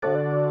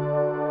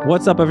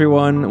What's up,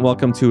 everyone?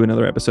 Welcome to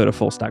another episode of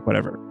Full Stack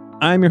Whatever.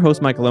 I'm your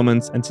host, Michael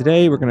Omans, and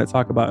today we're going to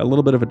talk about a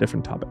little bit of a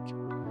different topic.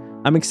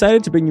 I'm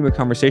excited to bring you a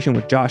conversation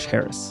with Josh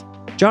Harris.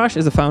 Josh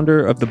is the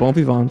founder of the Bon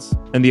Vivants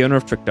and the owner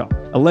of Trick Dog,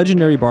 a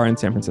legendary bar in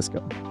San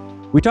Francisco.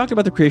 We talked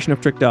about the creation of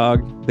Trick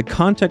Dog, the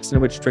context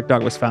in which Trick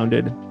Dog was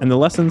founded, and the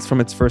lessons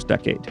from its first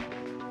decade.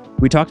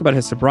 We talked about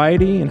his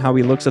sobriety and how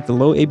he looks at the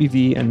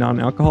low-ABV and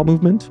non-alcohol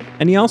movement,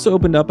 and he also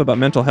opened up about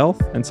mental health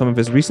and some of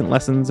his recent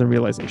lessons and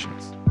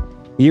realizations.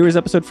 Here is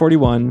episode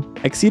 41,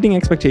 Exceeding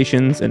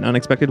Expectations in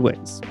Unexpected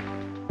Ways.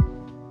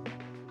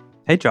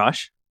 Hey,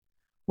 Josh.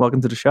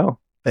 Welcome to the show.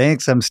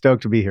 Thanks. I'm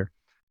stoked to be here.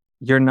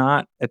 You're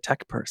not a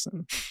tech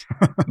person,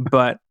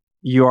 but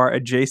you are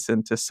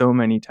adjacent to so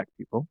many tech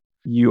people.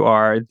 You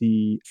are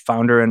the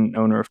founder and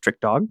owner of Trick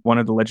Dog, one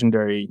of the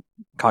legendary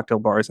cocktail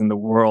bars in the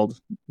world,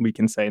 we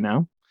can say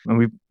now. And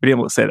we've been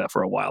able to say that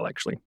for a while,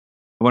 actually.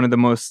 One of the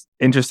most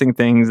interesting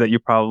things that you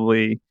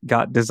probably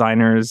got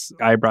designers'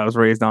 eyebrows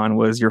raised on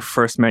was your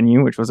first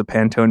menu, which was a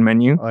Pantone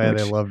menu. Oh, yeah,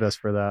 they loved us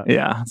for that.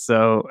 Yeah,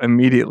 so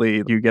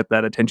immediately you get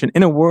that attention.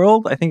 In a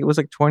world, I think it was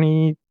like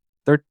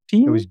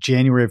 2013? It was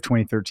January of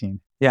 2013.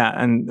 Yeah,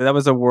 and that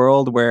was a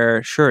world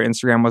where, sure,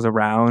 Instagram was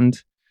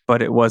around,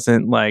 but it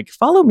wasn't like,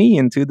 follow me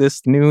into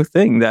this new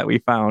thing that we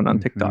found on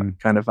TikTok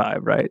kind of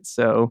vibe, right?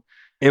 So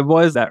it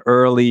was that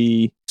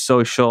early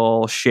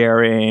social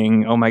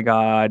sharing, oh my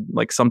God,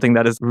 like something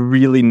that is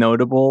really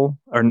notable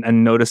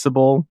and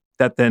noticeable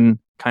that then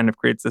kind of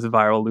creates this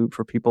viral loop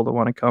for people to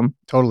want to come.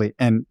 Totally.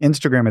 And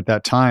Instagram at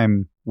that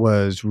time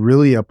was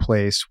really a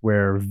place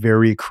where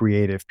very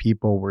creative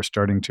people were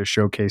starting to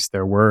showcase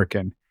their work.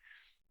 And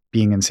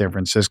being in San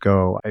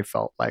Francisco, I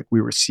felt like we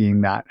were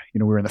seeing that,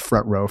 we were in the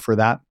front row for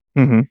that.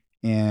 Mm-hmm.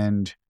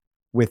 And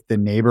with the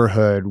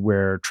neighborhood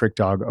where Trick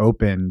Dog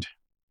opened,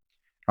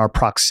 our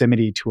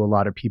proximity to a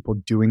lot of people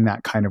doing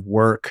that kind of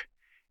work,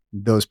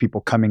 those people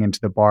coming into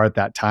the bar at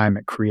that time,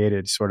 it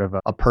created sort of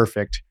a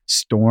perfect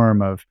storm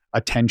of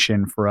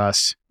attention for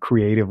us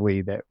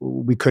creatively that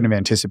we couldn't have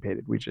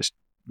anticipated. We just,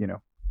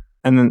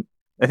 And then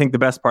I think the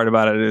best part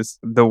about it is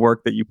the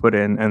work that you put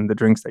in and the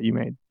drinks that you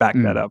made back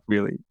that up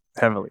really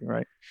heavily,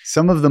 right?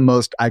 Some of the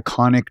most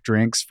iconic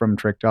drinks from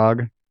Trick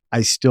Dog,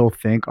 I still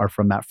think, are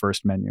from that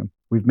first menu.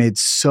 We've made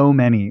so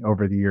many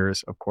over the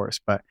years, of course,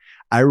 but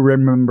I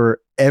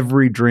remember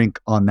every drink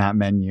on that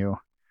menu,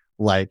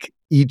 like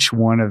each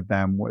one of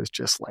them was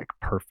just like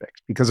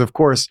perfect. Because of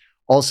course,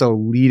 also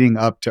leading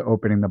up to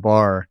opening the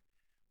bar,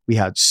 we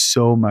had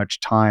so much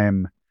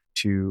time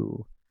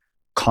to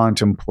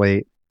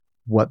contemplate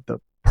what the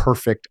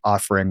perfect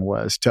offering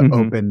was to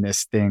open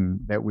this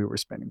thing that we were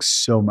spending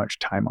so much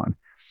time on.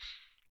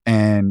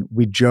 And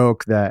we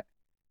joke that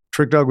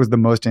Trick Dog was the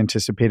most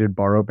anticipated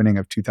bar opening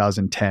of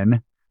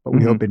 2010, but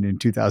we opened in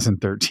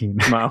 2013.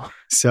 Wow.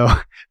 So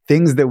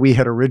things that we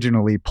had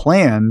originally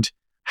planned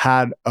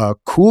had a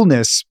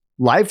coolness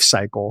life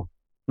cycle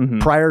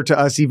prior to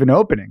us even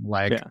opening,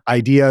 like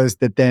ideas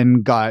that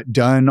then got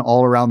done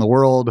all around the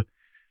world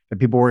that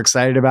people were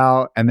excited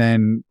about and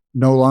then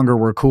no longer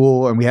were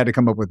cool. And we had to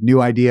come up with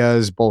new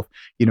ideas, both,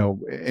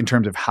 in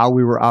terms of how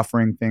we were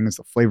offering things,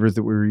 the flavors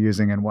that we were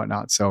using and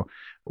whatnot. So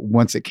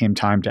once it came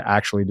time to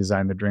actually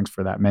design the drinks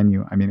for that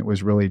menu, it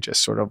was really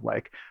just sort of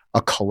like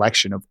a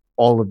collection of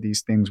all of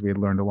these things we had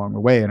learned along the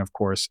way. And of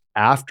course,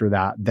 after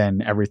that,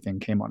 then everything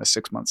came on a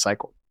 6-month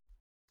cycle.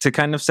 To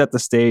kind of set the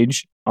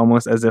stage,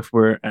 almost as if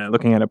we're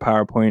looking at a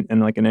PowerPoint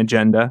and like an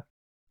agenda.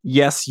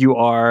 Yes, you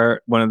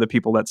are one of the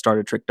people that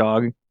started Trick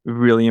Dog,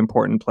 really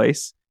important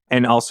place.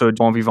 And also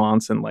Bon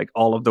Vivants and like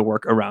all of the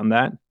work around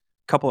that. A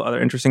couple of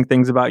other interesting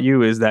things about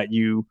you is that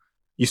you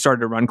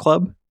started a run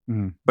club,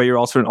 but you're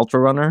also an ultra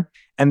runner.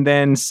 And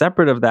then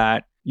separate of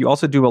that, you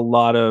also do a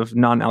lot of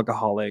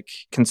non-alcoholic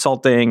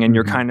consulting and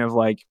you're kind of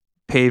like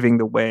paving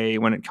the way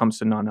when it comes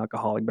to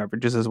non-alcoholic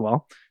beverages as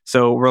well.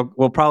 So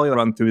we'll probably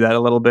run through that a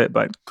little bit,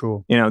 but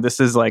cool.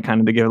 This is like kind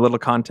of to give a little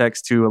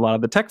context to a lot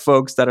of the tech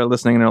folks that are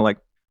listening and are like,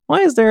 why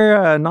is there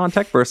a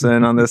non-tech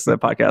person on this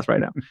podcast right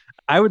now?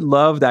 I would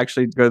love to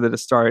actually go to the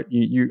start.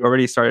 You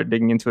already started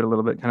digging into it a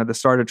little bit, kind of the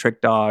start of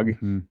Trick Dog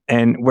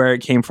and where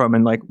it came from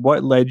and like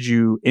what led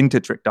you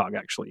into Trick Dog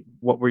actually?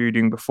 What were you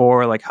doing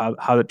before? Like how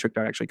did Trick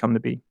Dog actually come to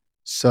be?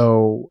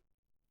 So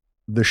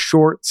the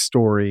short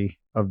story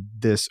of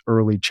this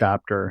early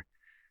chapter,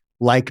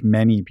 like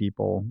many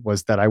people,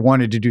 was that I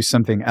wanted to do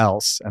something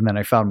else. And then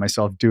I found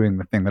myself doing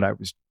the thing that I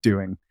was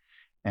doing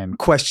and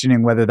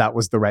questioning whether that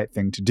was the right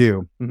thing to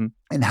do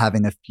and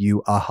having a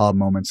few aha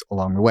moments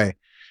along the way.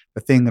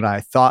 The thing that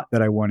I thought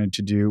that I wanted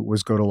to do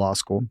was go to law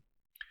school.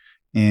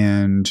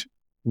 And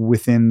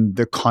within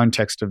the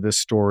context of this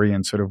story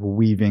and sort of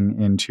weaving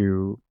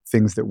into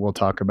things that we'll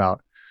talk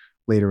about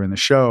later in the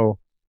show,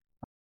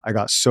 I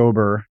got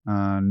sober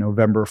on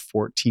November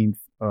 14th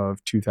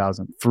of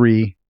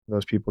 2003.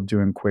 Those people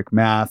doing quick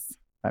math,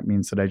 that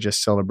means that I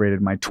just celebrated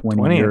my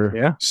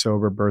 20-year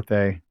sober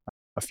birthday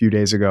a few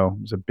days ago.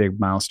 It was a big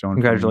milestone.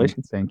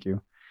 Congratulations. Thank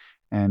you.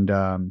 And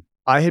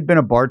I had been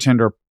a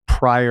bartender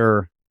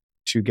prior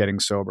to getting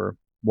sober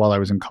while I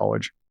was in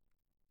college.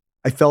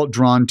 I felt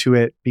drawn to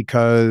it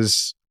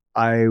because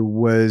I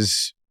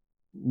was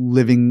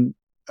living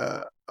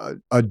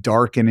a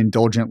dark and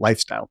indulgent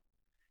lifestyle,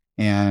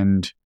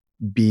 and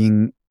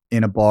being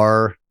in a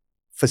bar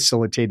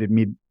facilitated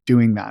me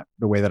doing that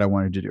the way that I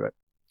wanted to do it.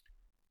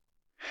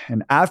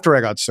 And after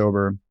I got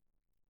sober,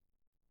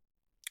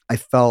 I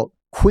felt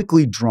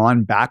quickly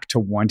drawn back to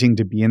wanting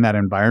to be in that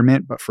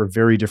environment, but for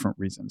very different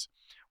reasons.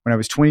 When I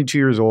was 22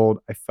 years old,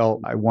 I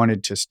felt I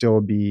wanted to still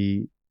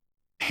be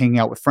hanging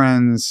out with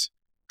friends,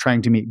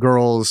 trying to meet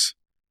girls,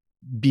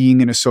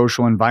 being in a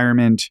social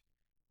environment.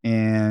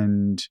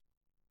 And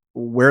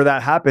where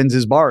that happens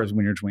is bars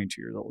when you're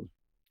 22 years old.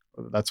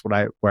 That's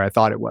where I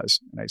thought it was.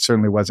 And I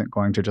certainly wasn't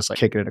going to just like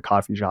kick it at a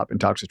coffee shop and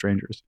talk to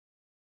strangers.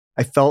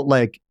 I felt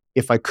like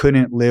if I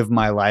couldn't live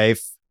my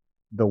life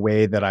the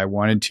way that I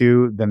wanted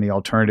to, then the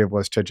alternative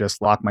was to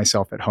just lock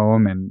myself at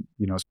home and,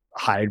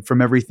 hide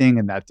from everything.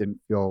 And that didn't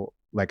feel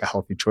like a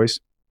healthy choice.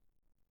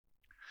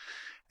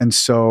 And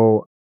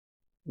so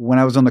when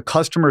I was on the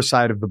customer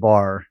side of the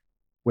bar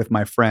with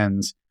my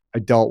friends, I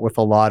dealt with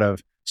a lot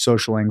of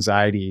social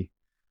anxiety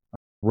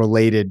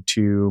related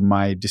to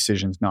my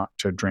decisions not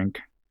to drink.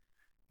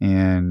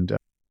 And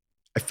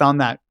I found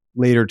that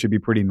later to be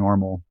pretty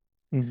normal.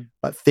 Mm-hmm.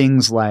 But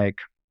things like,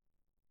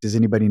 does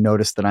anybody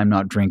notice that I'm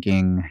not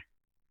drinking?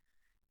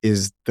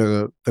 Is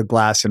the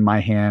glass in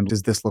my hand,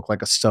 does this look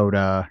like a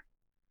soda?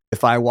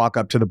 If I walk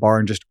up to the bar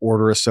and just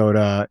order a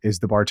soda, is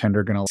the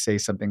bartender going to say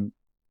something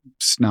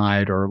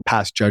snide or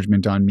pass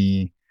judgment on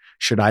me?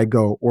 Should I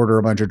go order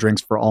a bunch of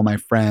drinks for all my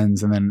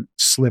friends and then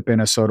slip in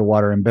a soda,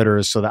 water, and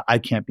bitters so that I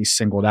can't be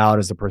singled out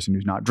as the person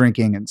who's not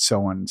drinking, and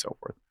so on and so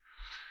forth?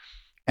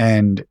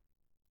 And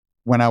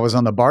when I was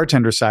on the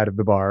bartender side of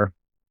the bar,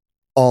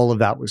 all of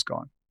that was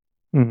gone.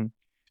 Mm-hmm.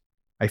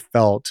 I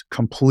felt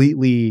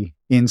completely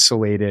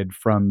insulated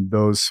from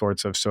those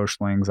sorts of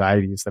social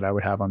anxieties that I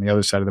would have on the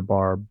other side of the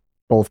bar,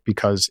 both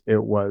because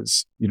it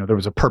was, there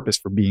was a purpose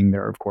for being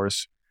there, of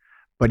course,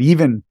 but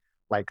even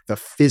like the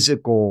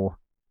physical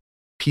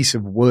piece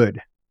of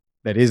wood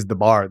that is the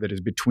bar, that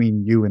is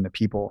between you and the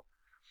people,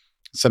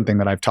 something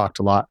that I've talked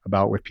a lot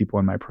about with people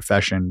in my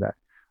profession, that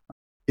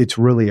it's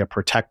really a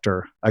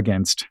protector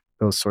against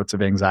those sorts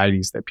of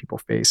anxieties that people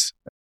face,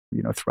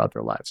 throughout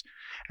their lives.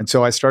 And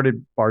so I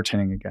started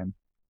bartending again.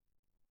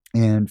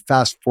 And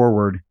fast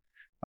forward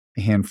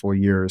a handful of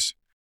years,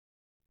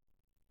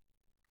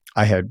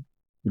 I had,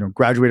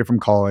 graduated from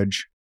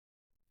college.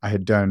 I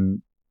had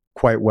done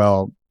quite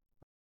well.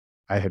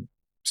 I had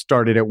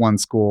started at one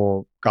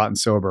school, gotten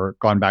sober,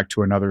 gone back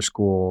to another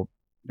school,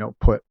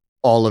 put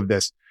all of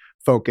this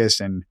focus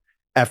and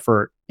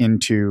effort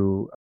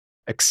into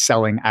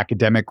excelling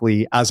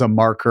academically as a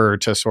marker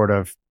to sort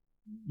of,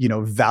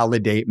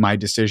 validate my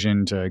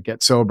decision to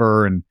get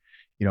sober and,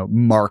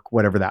 mark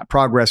whatever that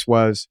progress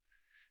was.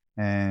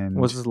 And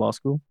was this law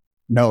school?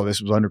 No,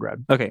 this was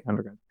undergrad. Okay,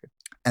 undergrad. Okay.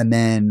 And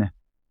then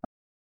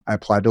I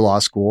applied to law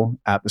school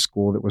at the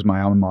school that was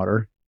my alma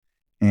mater,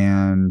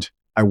 and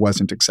I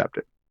wasn't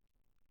accepted.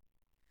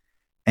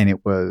 And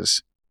it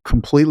was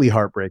completely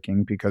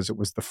heartbreaking because it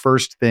was the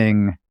first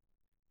thing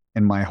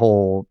in my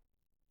whole,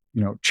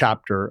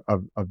 chapter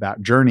of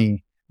that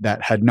journey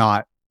that had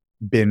not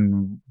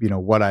been,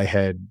 what I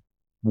had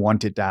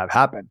wanted to have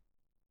happen.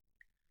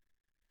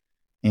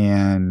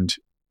 And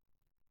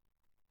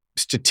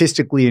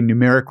statistically and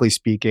numerically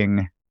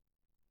speaking,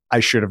 I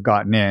should have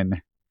gotten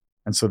in.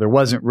 And so there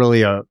wasn't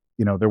really an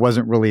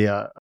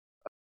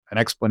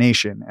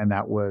explanation, and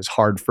that was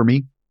hard for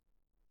me.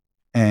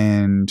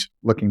 And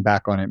looking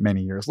back on it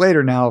many years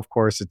later now, of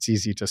course, it's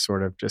easy to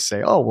sort of just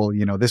say, oh,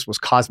 well, this was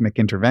cosmic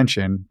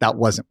intervention. That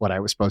wasn't what I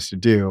was supposed to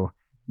do.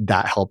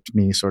 That helped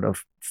me sort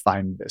of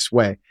find this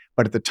way.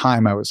 But at the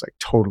time, I was like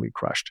totally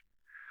crushed.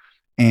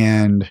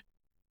 And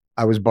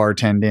I was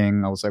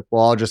bartending. I was like,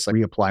 well, I'll just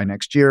reapply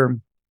next year.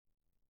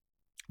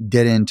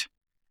 Didn't.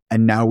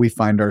 And now we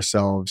find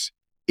ourselves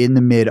in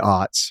the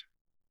mid-aughts,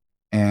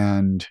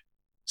 and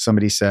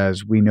somebody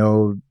says, we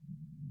know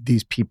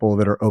these people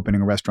that are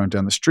opening a restaurant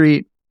down the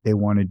street. They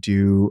want to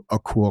do a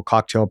cool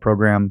cocktail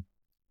program.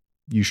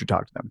 You should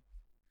talk to them.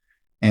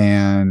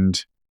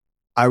 And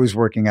I was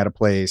working at a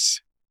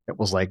place that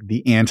was like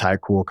the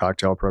anti-cool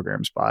cocktail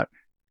program spot.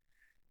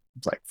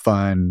 It's like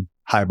fun,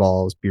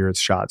 highballs, beers,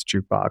 shots,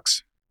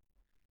 jukebox.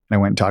 And I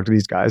went and talked to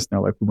these guys, and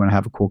they're like, we want to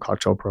have a cool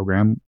cocktail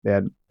program. They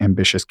had an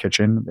ambitious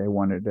kitchen. They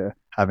wanted to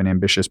have an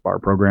ambitious bar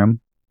program.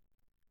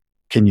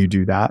 Can you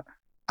do that?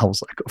 I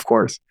was like, of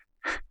course.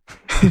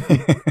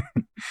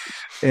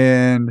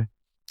 And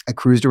I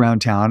cruised around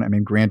town. I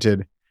mean,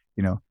 granted,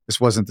 this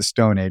wasn't the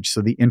Stone Age,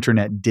 so the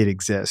internet did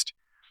exist.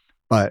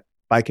 But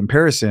by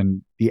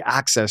comparison, the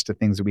access to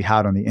things that we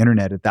had on the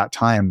internet at that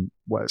time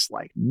was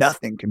like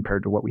nothing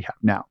compared to what we have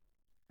now.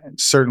 And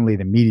certainly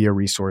the media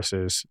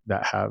resources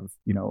that have,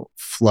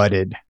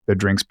 flooded the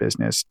drinks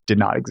business did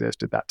not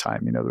exist at that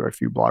time. There were a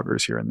few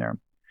bloggers here and there.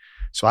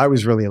 So I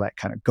was really like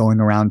kind of going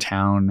around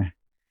town,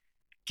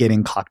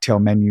 getting cocktail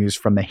menus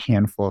from the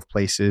handful of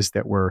places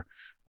that were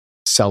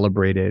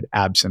celebrated: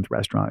 Absinthe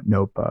Restaurant,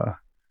 Nopa,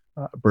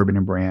 Bourbon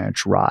and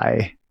Branch,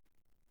 Rye,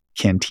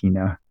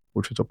 Cantina,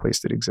 which was a place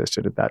that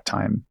existed at that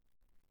time.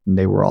 And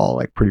they were all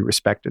like pretty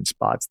respected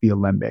spots, the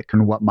Alembic,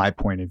 and what my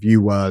point of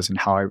view was and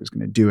how I was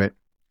going to do it.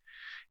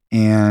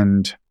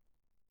 And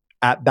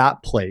at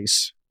that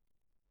place,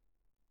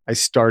 I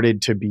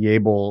started to be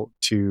able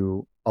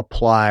to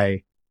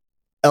apply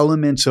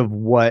elements of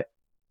what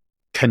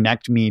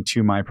connect me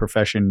to my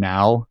profession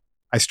now.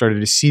 I started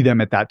to see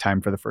them at that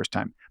time for the first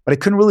time, but I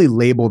couldn't really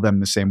label them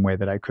the same way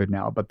that I could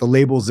now. But the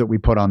labels that we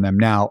put on them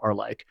now are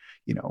like,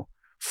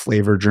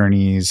 flavor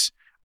journeys,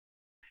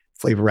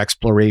 flavor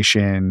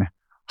exploration,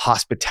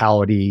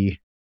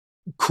 hospitality,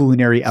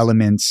 culinary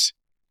elements.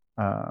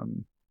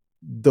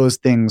 Those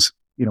things,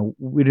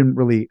 we didn't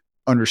really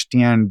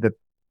understand that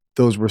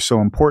those were so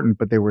important,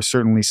 but they were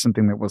certainly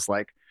something that was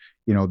like,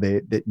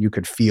 that you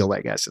could feel,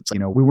 I guess. It's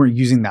like, we weren't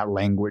using that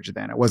language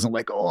then. It wasn't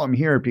like, oh, I'm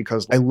here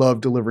because I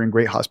love delivering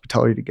great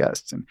hospitality to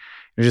guests. And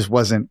it just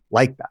wasn't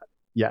like that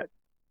yet.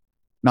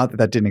 Not that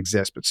that didn't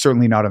exist, but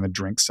certainly not on the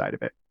drink side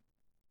of it.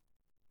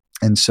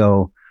 And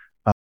so,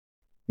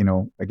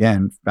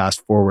 again,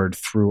 fast forward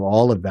through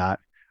all of that,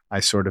 I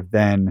sort of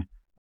then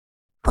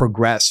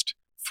progressed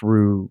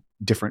through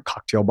different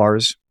cocktail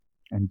bars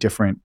and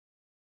different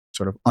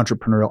sort of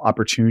entrepreneurial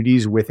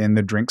opportunities within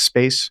the drink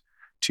space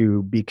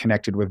to be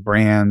connected with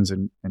brands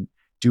and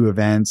do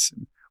events,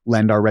 and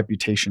lend our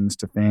reputations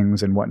to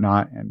things and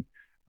whatnot, and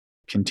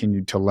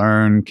continued to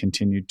learn,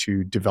 continued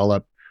to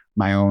develop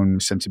my own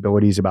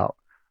sensibilities about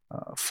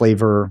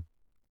flavor,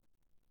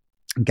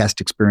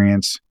 guest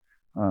experience,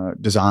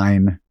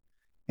 design.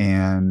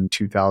 And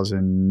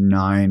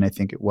 2009, I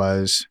think it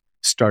was,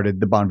 started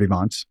the Bon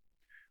Vivants,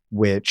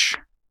 which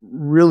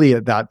really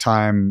at that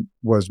time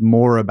was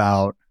more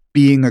about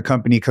being a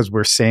company because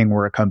we're saying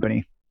we're a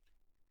company.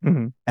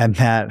 Mm-hmm. And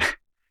that,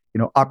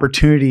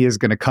 opportunity is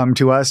going to come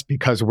to us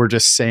because we're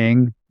just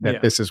saying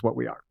that this is what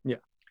we are. Yeah.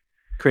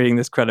 Creating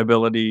this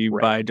credibility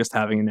by just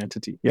having an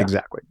entity. Yeah.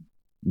 Exactly.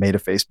 Made a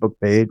Facebook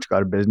page,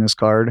 got a business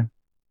card,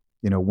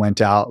 went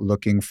out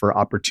looking for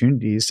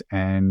opportunities,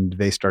 and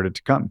they started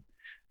to come.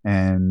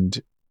 And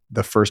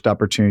the first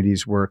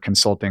opportunities were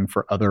consulting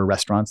for other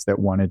restaurants that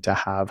wanted to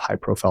have high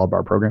profile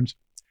bar programs.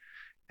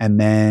 And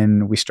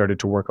then we started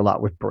to work a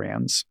lot with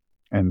brands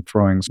and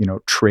throwing,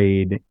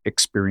 trade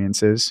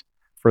experiences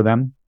for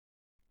them.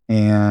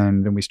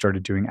 And then we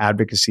started doing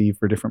advocacy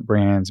for different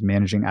brands,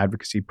 managing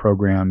advocacy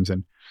programs.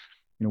 And,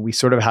 we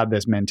sort of had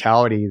this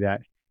mentality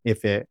that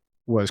if it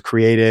was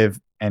creative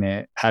and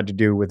it had to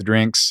do with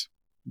drinks,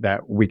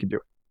 that we could do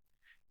it.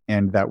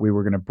 And that we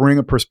were going to bring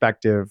a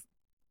perspective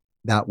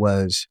that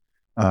was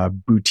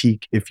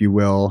boutique, if you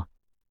will,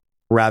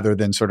 rather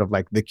than sort of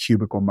like the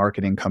cubicle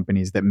marketing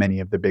companies that many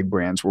of the big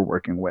brands were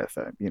working with,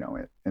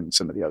 in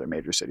some of the other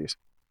major cities.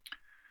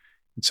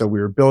 And so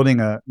we were building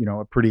a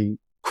pretty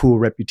cool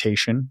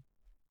reputation.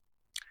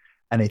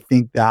 And I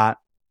think that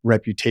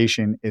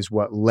reputation is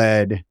what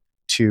led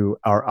to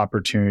our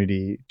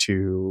opportunity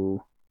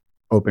to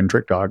open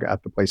Trick Dog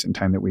at the place and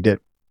time that we did.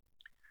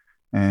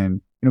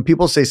 And,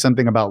 people say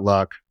something about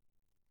luck.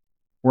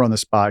 We're on the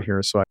spot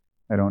here, so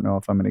I don't know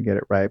if I'm going to get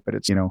it right, but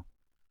it's,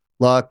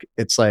 luck.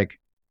 It's like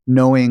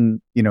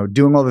knowing,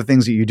 doing all the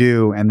things that you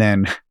do, and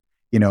then,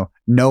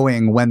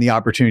 knowing when the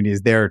opportunity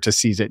is there to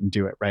seize it and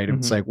do it, right? Mm-hmm.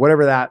 It's like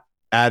whatever that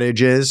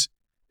adage is,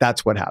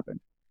 that's what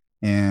happened.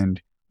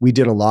 And we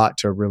did a lot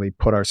to really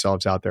put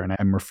ourselves out there. And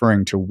I'm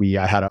referring to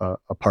I had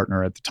a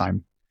partner at the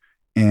time,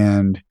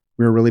 and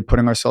we were really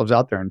putting ourselves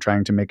out there and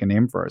trying to make a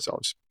name for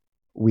ourselves.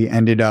 We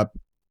ended up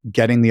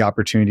getting the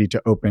opportunity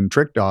to open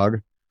Trick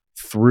Dog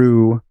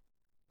through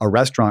a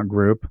restaurant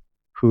group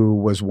who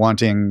was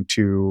wanting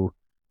to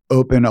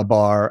open a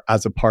bar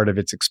as a part of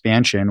its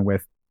expansion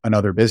with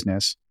another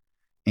business,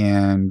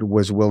 and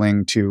was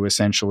willing to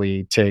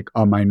essentially take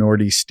a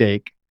minority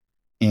stake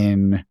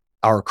in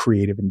our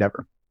creative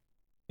endeavor.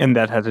 And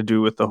that had to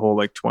do with the whole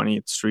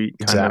 20th Street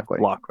kind of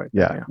block right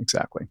there. Yeah,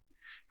 exactly.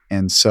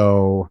 And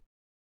so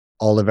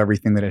all of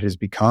everything that it has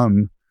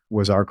become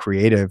was our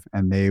creative,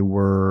 and they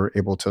were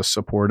able to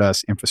support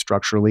us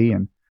infrastructurally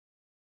and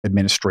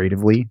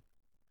administratively,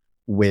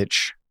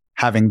 which,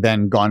 having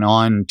then gone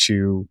on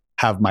to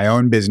have my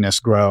own business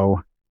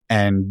grow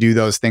and do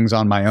those things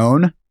on my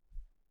own,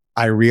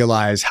 I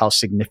realized how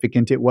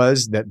significant it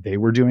was that they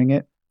were doing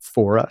it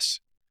for us,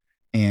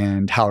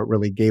 and how it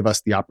really gave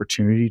us the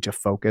opportunity to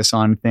focus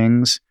on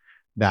things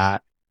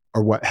that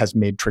are what has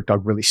made Trick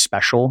Dog really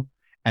special.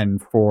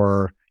 And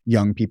for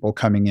young people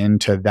coming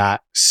into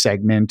that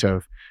segment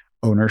of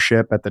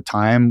ownership at the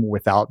time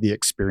without the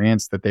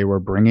experience that they were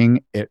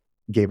bringing, it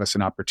gave us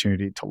an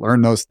opportunity to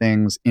learn those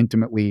things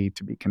intimately,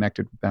 to be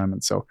connected with them.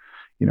 And so,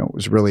 it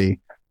was really,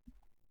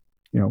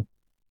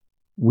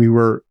 we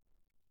were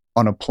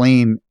on a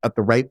plane at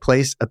the right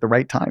place at the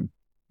right time,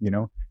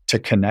 to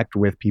connect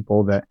with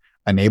people that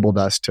enabled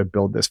us to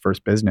build this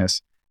first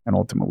business and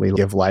ultimately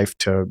give life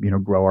to,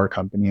 grow our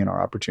company and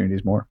our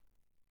opportunities more.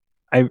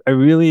 I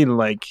really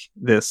like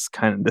this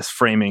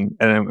framing,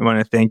 and I want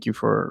to thank you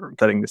for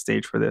setting the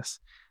stage for this.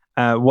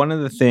 One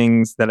of the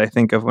things that I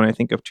think of when I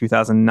think of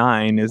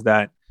 2009 is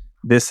that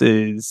this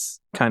is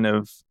kind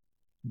of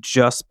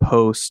just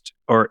post,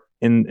 or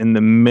in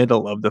the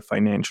middle of the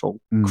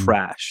financial Mm.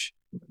 crash.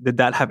 Did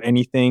that have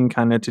anything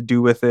kind of to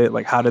do with it?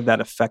 Like, how did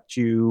that affect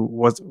you?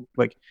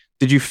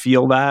 Did you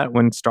feel that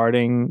when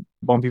starting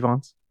Bon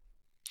Vivants?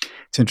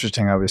 It's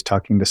interesting. I was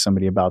talking to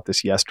somebody about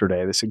this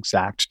yesterday, this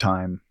exact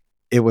time.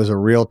 It was a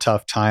real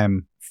tough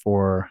time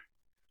for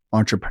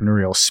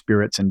entrepreneurial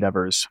spirits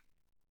endeavors,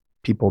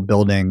 people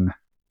building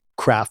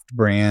craft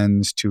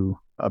brands to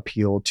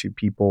appeal to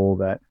people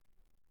that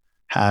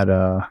had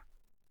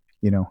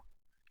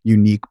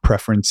unique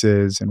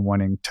preferences and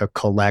wanting to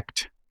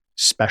collect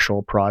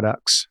special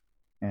products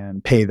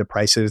and pay the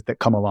prices that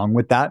come along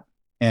with that.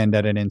 And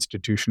at an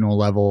institutional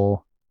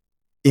level,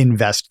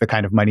 invest the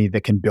kind of money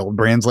that can build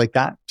brands like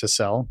that to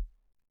sell.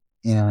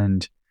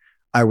 And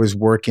I was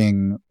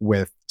working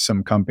with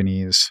some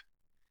companies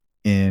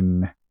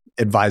in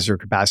advisor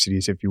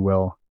capacities, if you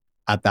will.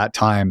 At that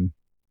time,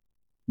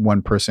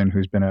 one person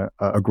who's been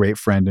a great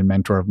friend and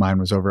mentor of mine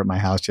was over at my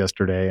house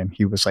yesterday, and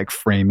he was like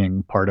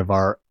framing part of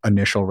our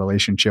initial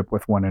relationship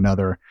with one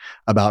another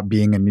about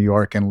being in New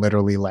York and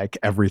literally like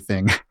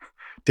everything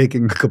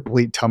taking a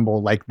complete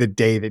tumble, like the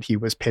day that he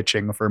was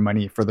pitching for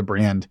money for the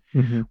brand.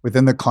 Mm-hmm.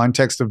 Within the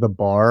context of the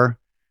bar,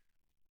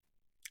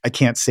 I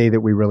can't say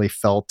that we really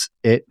felt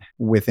it.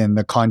 Within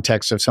the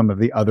context of some of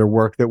the other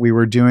work that we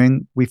were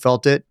doing, we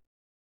felt it.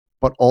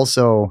 But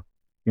also,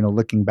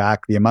 looking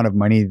back, the amount of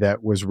money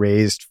that was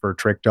raised for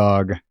Trick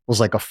Dog was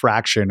like a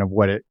fraction of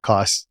what it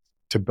costs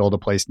to build a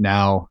place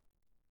now.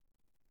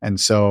 And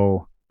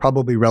so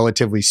probably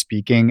relatively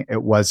speaking,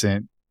 it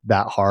wasn't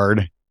that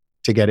hard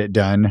to get it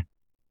done,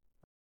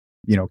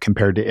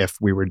 compared to if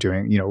we were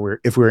doing,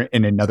 if we were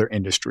in another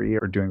industry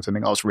or doing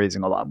something else,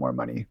 raising a lot more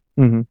money.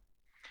 Mm-hmm.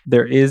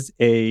 There is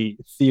a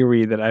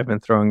theory that I've been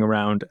throwing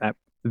around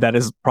that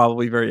is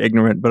probably very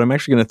ignorant, but I'm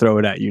actually going to throw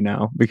it at you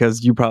now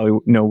because you probably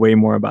know way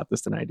more about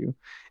this than I do,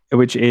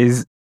 which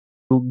is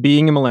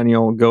being a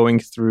millennial going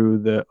through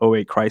the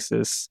 '08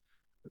 crisis.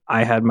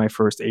 I had my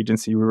first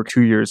agency. We were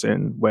 2 years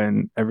in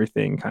when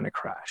everything kind of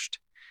crashed.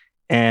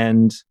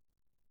 And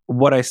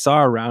what I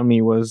saw around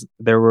me was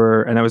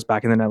and I was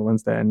back in the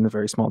Netherlands then, in a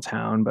very small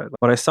town, but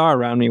what I saw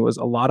around me was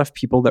a lot of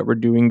people that were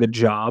doing the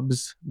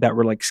jobs that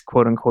were like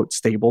quote unquote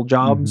stable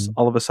jobs,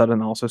 all of a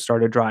sudden also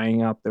started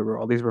drying up. There were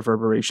all these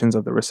reverberations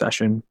of the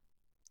recession.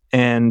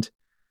 And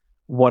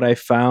what I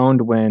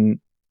found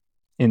when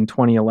in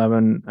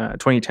 2010,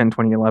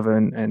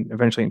 2011, and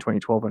eventually in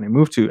 2012 when I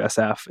moved to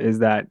SF is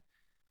that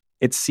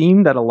it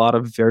seemed that a lot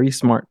of very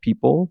smart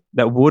people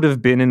that would have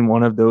been in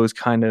one of those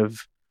kind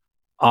of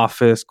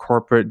office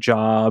corporate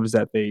jobs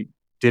that they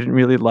didn't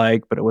really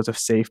like, but it was a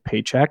safe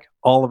paycheck,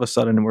 all of a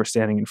sudden were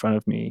standing in front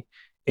of me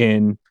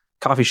in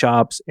coffee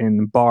shops,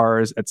 in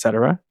bars,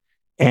 etc.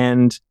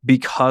 And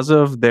because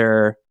of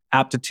their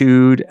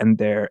aptitude and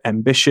their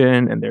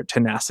ambition and their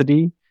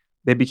tenacity,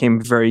 they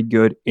became very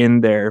good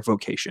in their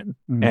vocation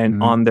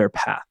and on their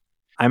path.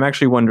 I'm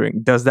actually wondering,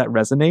 does that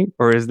resonate,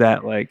 or is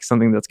that like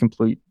something that's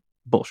complete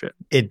bullshit?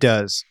 It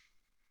does.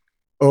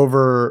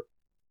 Over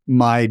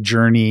my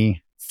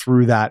journey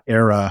through that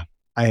era,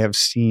 I have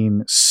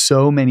seen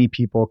so many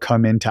people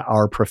come into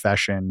our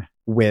profession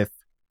with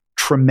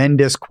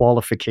tremendous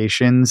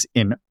qualifications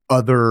in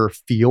other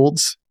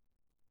fields.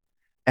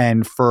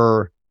 And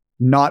for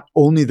not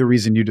only the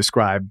reason you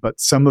described, but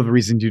some of the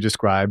reasons you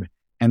described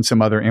and some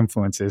other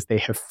influences, they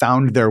have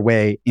found their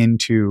way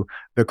into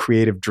the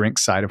creative drink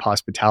side of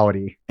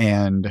hospitality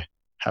and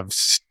have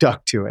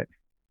stuck to it.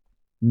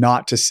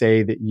 Not to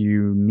say that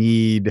you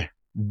need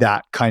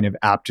that kind of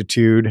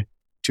aptitude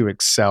to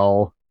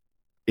excel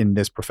in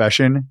this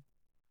profession,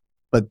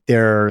 but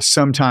there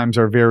sometimes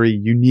are very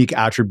unique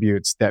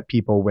attributes that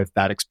people with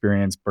that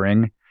experience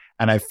bring.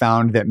 And I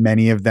found that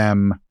many of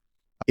them,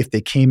 if they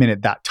came in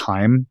at that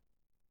time,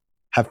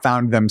 have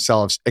found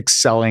themselves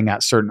excelling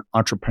at certain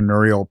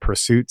entrepreneurial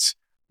pursuits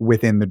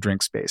within the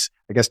drink space.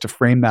 I guess to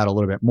frame that a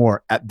little bit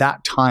more, at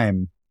that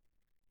time,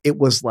 it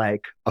was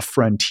like a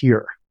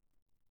frontier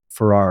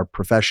for our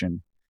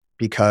profession,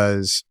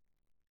 because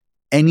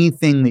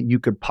anything that you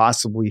could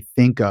possibly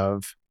think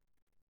of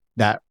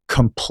that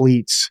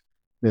completes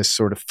this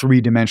sort of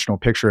three-dimensional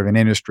picture of an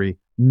industry,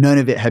 none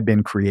of it had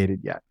been created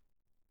yet.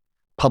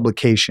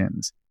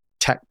 Publications,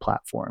 tech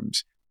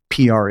platforms,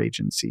 PR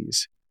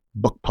agencies,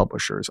 book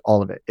publishers,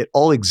 all of it. It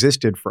all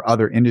existed for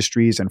other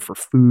industries and for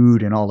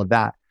food and all of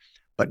that,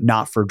 but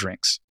not for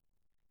drinks,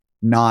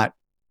 not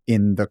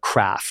in the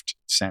craft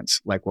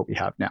sense like what we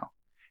have now.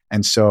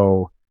 And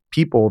so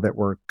people that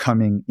were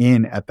coming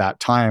in at that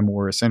time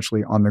were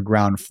essentially on the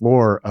ground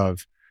floor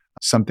of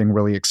something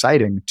really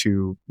exciting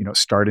to,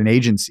 start an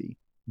agency,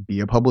 be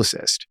a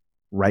publicist,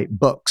 write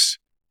books,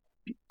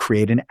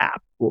 create an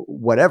app,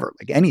 whatever,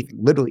 like anything,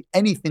 literally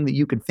anything that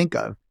you could think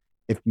of.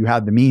 If you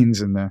had the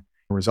means and the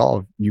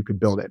resolve, you could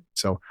build it.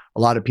 So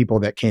a lot of people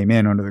that came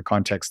in under the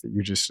context that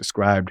you just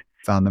described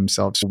found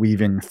themselves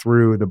weaving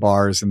through the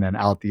bars and then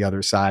out the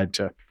other side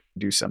to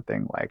do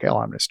something like, I'm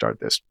going to start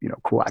this,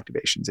 cool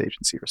activations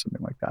agency or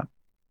something like that.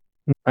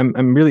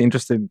 I'm really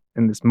interested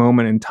in this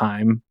moment in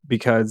time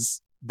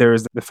because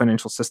there's the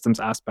financial systems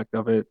aspect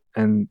of it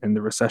and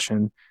the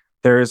recession.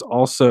 there is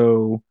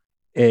also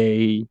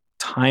a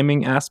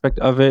timing aspect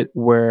of it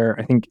where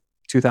I think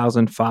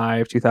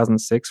 2005,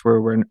 2006,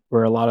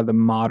 where a lot of the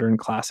modern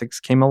classics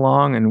came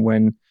along, and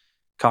when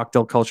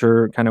cocktail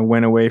culture kind of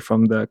went away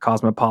from the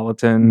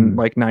cosmopolitan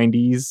like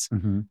 90s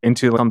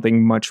into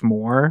something much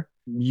more.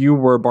 You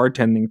were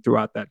bartending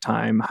throughout that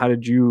time. How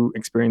did you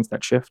experience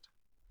that shift?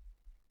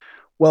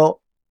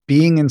 Well,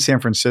 being in San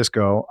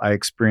Francisco, I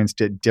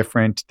experienced it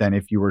different than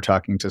if you were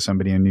talking to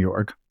somebody in New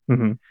York.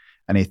 And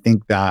I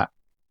think that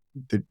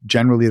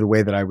generally the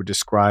way that I would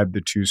describe the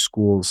two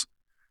schools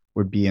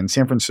would be in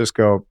San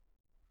Francisco,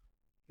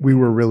 we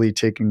were really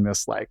taking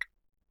this like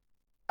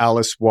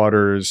Alice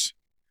Waters,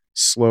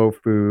 slow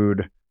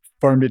food,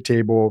 farm to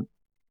table,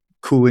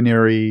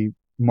 culinary,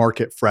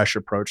 market fresh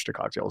approach to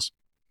cocktails.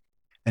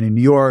 And in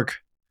New York,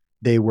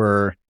 they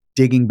were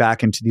digging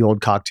back into the old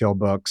cocktail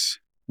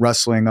books,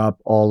 rustling up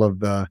all of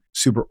the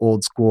super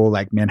old school,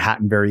 like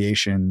Manhattan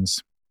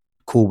variations,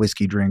 cool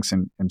whiskey drinks,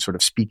 and sort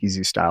of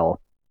speakeasy style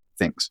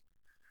things.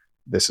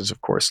 This is,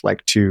 of course,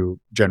 like two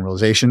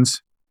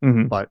generalizations,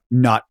 but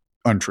not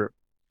untrue.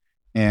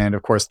 And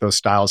of course, those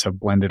styles have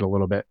blended a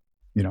little bit,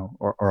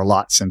 or a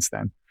lot since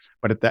then.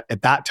 But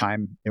at that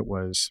time, it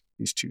was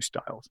these two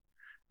styles.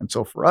 And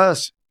so for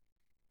us,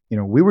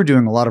 we were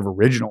doing a lot of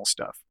original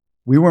stuff.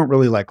 We weren't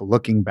really like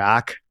looking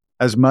back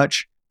as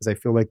much as I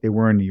feel like they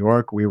were in New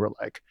York. We were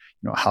like,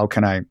 how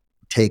can I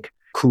take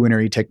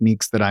culinary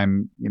techniques that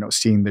I'm,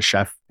 seeing the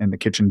chef in the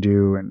kitchen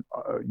do and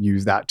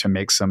use that to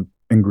make some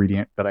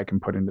ingredient that I can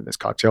put into this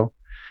cocktail.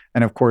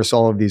 And of course,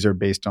 all of these are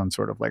based on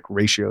sort of like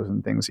ratios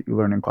and things that you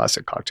learn in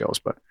classic cocktails.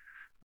 But,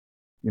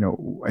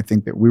 I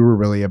think that we were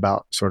really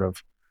about sort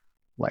of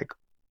like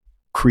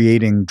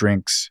creating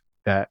drinks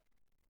that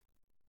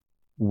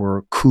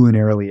were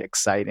culinarily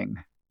exciting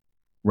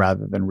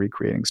rather than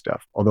recreating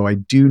stuff. Although I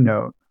do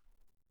note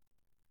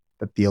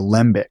that the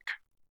Alembic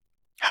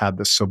had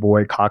the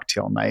Savoy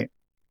cocktail night,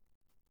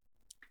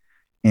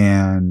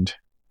 and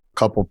a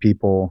couple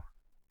people,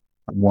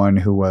 one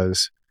who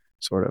was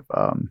sort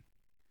of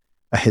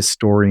a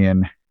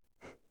historian,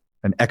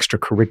 an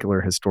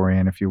extracurricular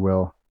historian, if you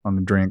will, on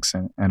the drinks,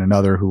 and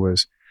another who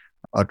was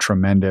a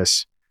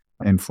tremendous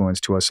influence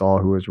to us all,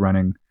 who was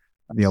running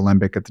the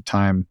Alembic at the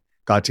time,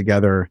 got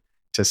together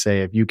to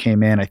say, if you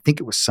came in, I think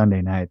it was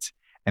Sunday nights,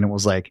 and it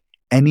was like,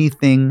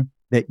 anything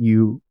that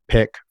you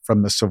pick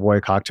from the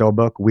Savoy cocktail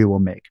book, we will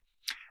make.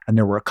 And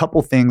there were a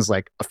couple things,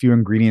 like a few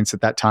ingredients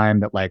at that time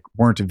that like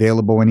weren't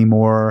available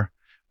anymore,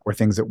 or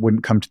things that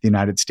wouldn't come to the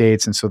United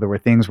States. And so there were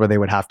things where they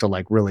would have to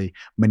like really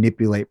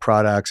manipulate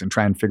products and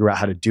try and figure out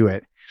how to do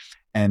it.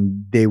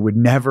 And they would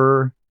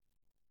never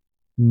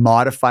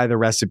modify the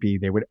recipe.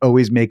 They would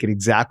always make it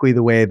exactly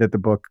the way that the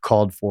book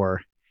called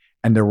for.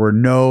 And there were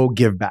no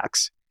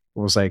givebacks. It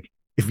was like,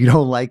 if you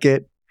don't like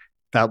it,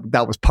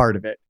 that was part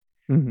of it.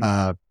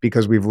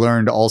 Because we've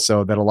learned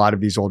also that a lot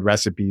of these old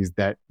recipes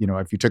that,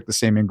 if you took the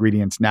same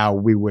ingredients now,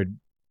 we would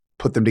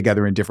put them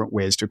together in different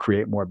ways to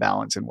create more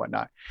balance and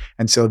whatnot.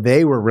 And so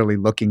they were really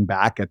looking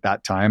back at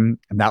that time,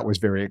 and that was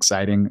very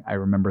exciting. I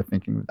remember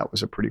thinking that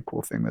was a pretty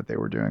cool thing that they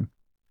were doing.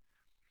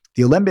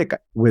 The Alembic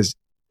was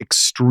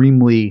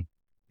extremely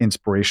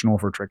inspirational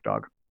for Trick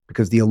Dog,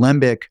 because the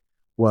Alembic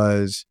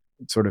was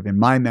sort of, in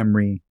my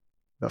memory,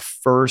 the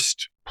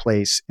first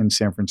place in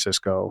San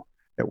Francisco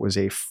that was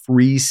a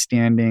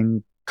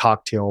freestanding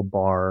cocktail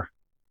bar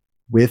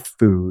with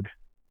food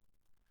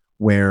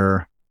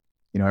where,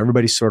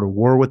 everybody sort of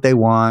wore what they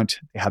want.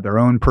 They had their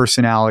own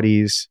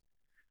personalities,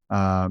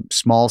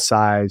 small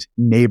size,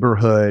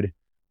 neighborhood,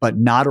 but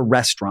not a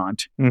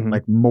restaurant,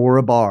 like more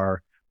a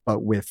bar,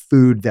 but with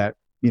food that,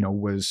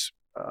 was,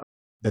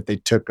 that they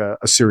took a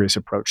serious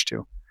approach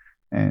to.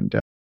 And,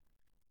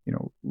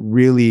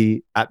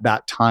 really at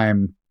that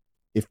time,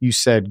 if you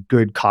said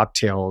good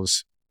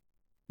cocktails,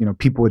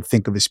 people would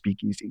think of a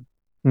speakeasy,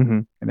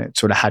 and it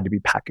sort of had to be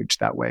packaged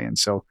that way. And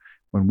so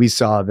when we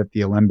saw that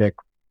the Alembic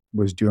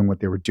was doing what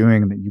they were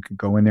doing, and that you could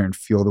go in there and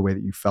feel the way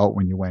that you felt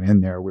when you went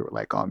in there, we were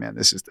like, oh man,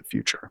 this is the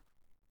future.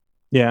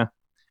 Yeah.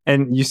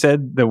 And you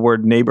said the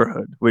word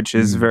neighborhood, which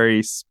is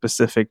very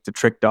specific to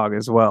Trick Dog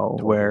as well,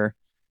 where,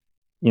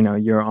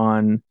 you're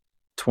on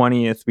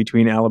 20th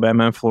between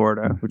Alabama and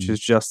Florida, which is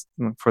just,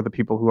 for the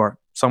people who are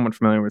somewhat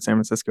familiar with San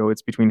Francisco,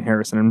 it's between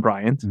Harrison and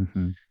Bryant.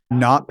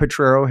 Not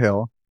Potrero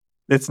Hill.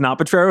 It's not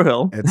Potrero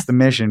Hill. It's the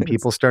Mission.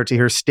 People start to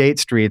hear State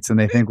Streets and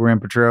they think we're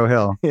in Potrero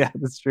Hill. Yeah,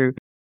 that's true.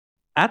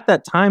 At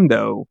that time,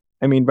 though,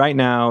 I mean, right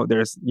now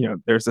there's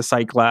the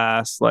Sight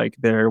Glass, like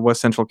there was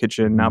Central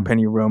Kitchen, now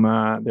Penny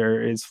Roma.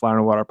 There is Flower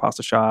and Water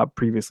Pasta Shop,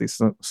 previously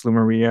Slu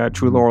Maria.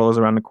 True Laurel is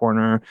around the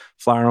corner.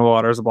 Flower and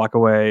Water is a block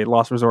away.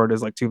 Lost Resort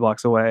is like 2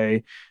 blocks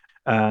away.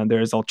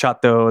 There's El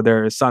Chato.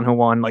 There's San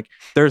Juan. Like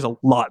there's a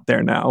lot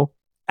there now.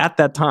 At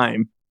that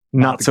time,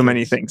 not so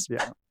many things.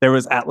 Yeah. There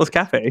was Atlas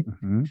Cafe.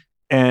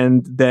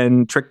 And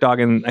then Trick Dog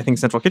and I think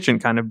Central Kitchen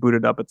kind of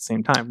booted up at the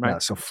same time, right? Yeah,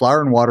 so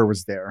Flower and Water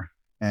was there.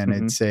 And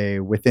I'd say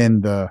within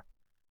the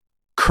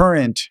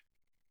current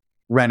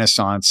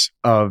renaissance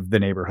of the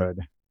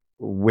neighborhood,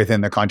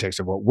 within the context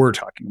of what we're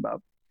talking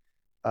about,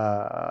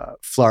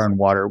 Flour and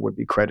Water would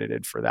be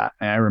credited for that.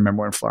 And I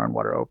remember when Flour and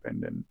Water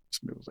opened and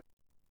somebody was like,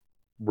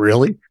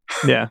 really?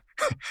 Yeah.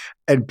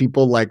 And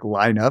people like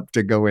line up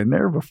to go in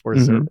there before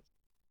service.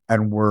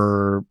 And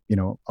we're,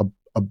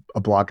 a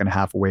block and a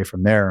half away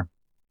from there.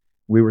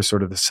 We were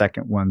sort of the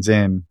second ones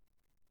in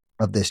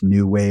of this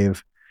new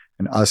wave.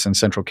 And us and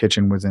Central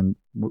Kitchen was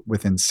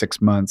within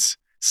 6 months.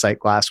 Sight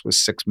Glass was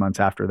 6 months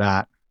after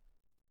that.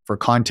 For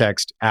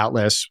context,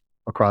 Atlas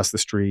across the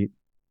street,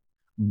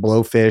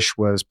 Blowfish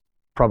was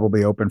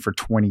probably open for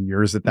 20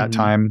 years at that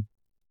time.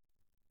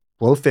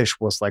 Blowfish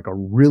was like a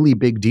really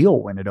big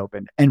deal when it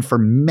opened, and for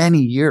many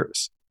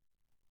years.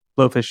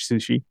 Blowfish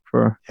Sushi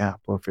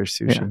Blowfish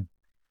Sushi. Yeah.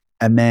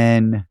 And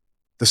then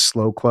the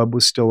Slow Club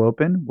was still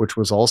open, which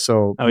was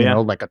also,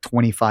 like a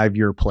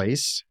 25-year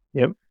place.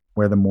 Yep.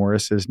 Where the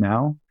Morris is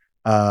now.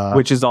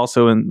 Which is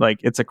also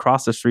it's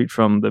across the street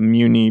from the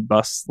Muni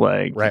bus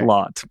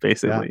lot,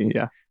 basically.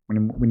 Yeah.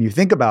 When you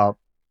think about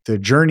the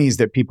journeys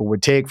that people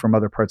would take from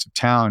other parts of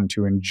town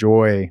to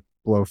enjoy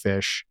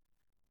Blowfish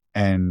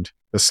and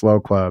the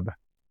Slow Club,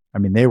 I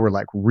mean, they were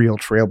like real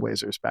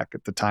trailblazers back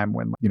at the time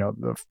when,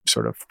 the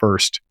sort of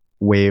first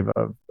wave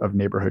of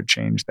neighborhood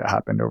change that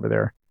happened over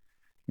there.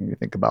 You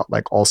think about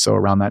also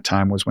around that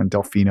time was when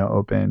Delfino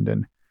opened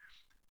and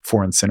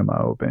Foreign Cinema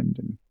opened.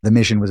 And the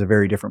Mission was a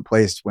very different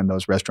place when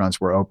those restaurants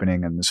were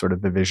opening, and the sort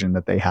of the vision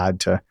that they had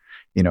to,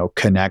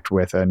 connect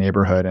with a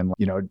neighborhood and,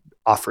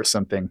 offer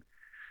something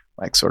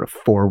sort of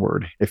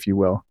forward, if you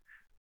will.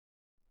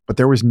 But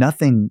there was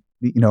nothing,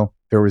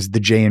 there was the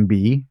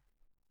J&B,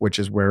 which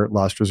is where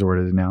Lost Resort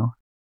is now.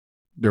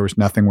 There was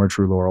nothing where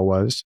True Laurel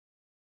was.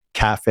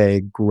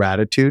 Cafe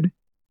Gratitude.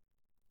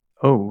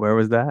 Oh, where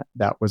was that?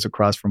 That was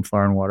across from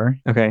Flour and Water.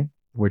 Okay.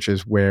 Which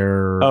is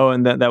where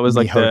and that was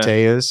Mijote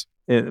is.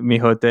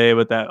 Mijote,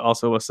 but that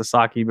also was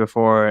Sasaki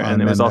before,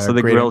 and it was also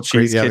the grilled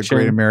cheese kitchen. The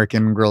Great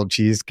American Grilled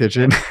Cheese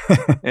Kitchen.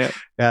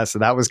 Yeah, so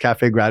that was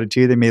Cafe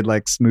Gratitude. They made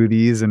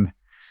smoothies and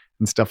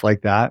stuff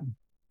like that. Do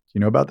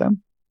you know about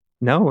them?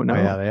 No. Oh,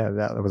 yeah,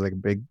 that was a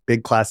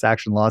big class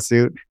action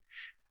lawsuit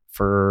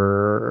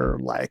for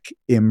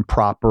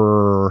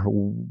improper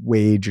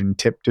wage and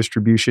tip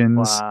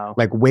distributions. Wow.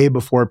 Way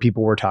before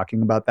people were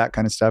talking about that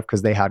kind of stuff,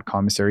 because they had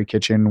commissary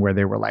kitchen where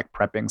they were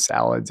prepping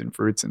salads and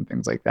fruits and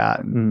things like that.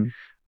 And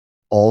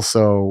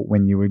also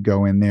when you would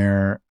go in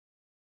there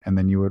and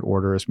then you would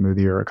order a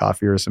smoothie or a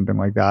coffee or something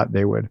like that,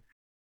 they would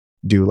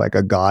do a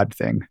God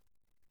thing.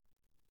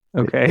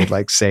 Okay.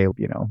 They'd say,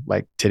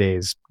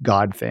 today's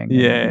God thing.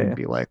 Yeah. And it'd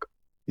be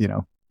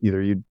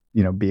either you'd,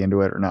 be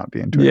into it or not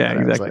be into it. Yeah,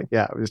 exactly.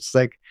 It was just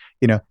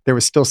there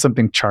was still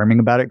something charming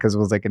about it because it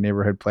was a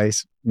neighborhood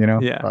place,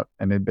 Yeah.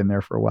 And it'd been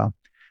there for a while.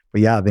 But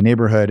yeah, the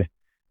neighborhood,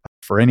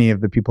 for any of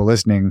the people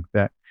listening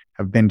that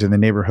have been to the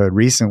neighborhood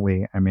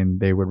recently, I mean,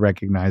 they would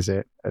recognize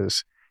it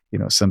as,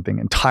 something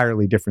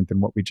entirely different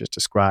than what we just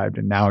described.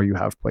 And now you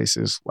have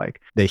places like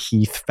the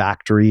Heath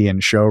Factory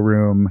and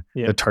Showroom,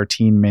 the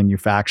Tartine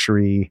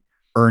Manufactory,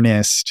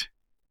 Ernest,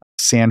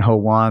 San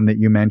Juan that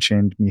you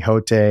mentioned,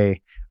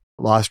 Mijote,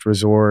 Lost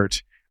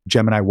Resort,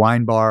 Gemini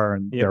Wine Bar,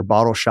 and their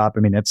bottle shop.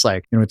 I mean, it's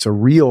it's a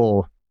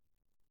real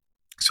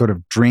sort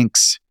of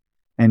drinks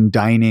and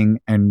dining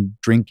and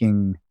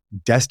drinking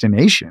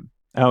destination.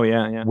 Oh,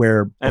 yeah.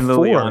 Where and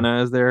before,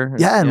 Liliana is there.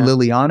 Yeah, and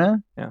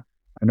Liliana. Yeah.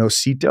 And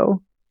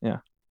Osito. Yeah.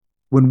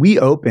 When we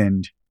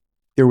opened,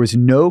 there was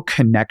no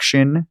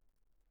connection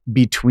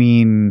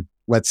between,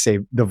 let's say,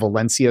 the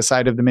Valencia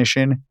side of the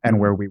Mission and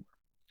where we were.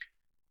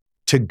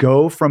 To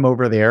go from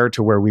over there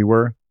to where we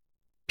were,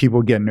 people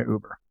would get an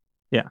Uber.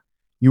 Yeah.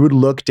 You would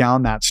look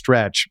down that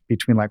stretch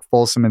between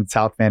Folsom and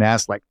South Van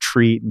Ness,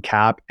 Treat and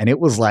Cap, and it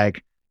was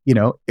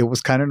it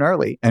was kind of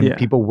gnarly, and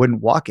people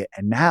wouldn't walk it.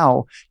 And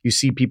now you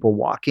see people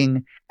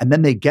walking, and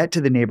then they get to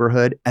the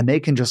neighborhood and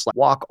they can just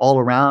walk all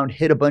around,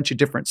 hit a bunch of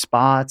different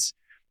spots.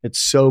 It's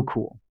so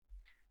cool.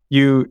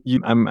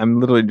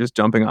 I'm literally just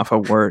jumping off a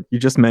word. You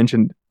just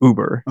mentioned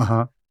Uber.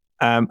 Uh-huh.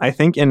 I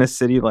think in a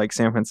city like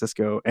San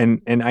Francisco,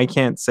 and I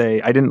can't say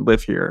I didn't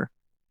live here.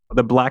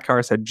 The black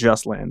cars had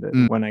just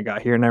landed when I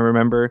got here, and I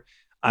remember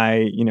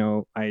I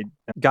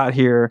got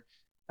here.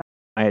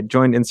 I had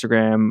joined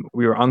Instagram.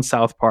 We were on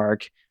South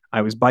Park.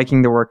 I was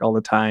biking to work all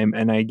the time,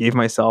 and I gave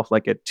myself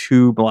a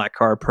 2 black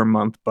car per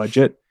month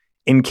budget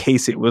in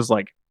case it was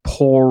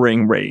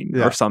pouring rain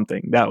or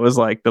something. That was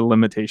the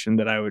limitation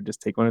that I would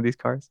just take one of these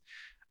cars.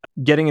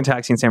 Getting a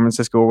taxi in San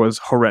Francisco was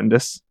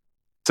horrendous.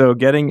 So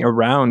getting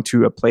around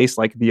to a place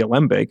like the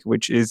Alembic,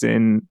 which is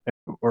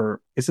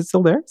or is it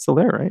still there? It's still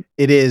there, right?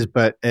 It is,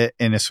 but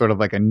in a sort of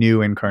a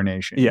new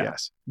incarnation. Yeah.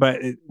 Yes.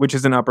 But which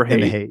is in Upper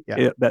Haight.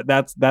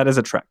 That is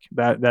a trek.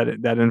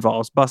 That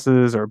involves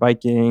buses or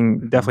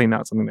biking. Definitely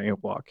not something that you'll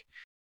walk.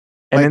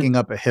 And biking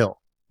up a hill.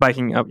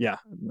 Biking up,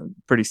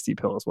 pretty steep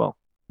hill as well.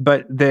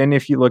 But then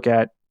if you look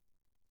at,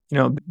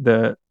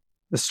 the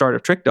start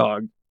of Trick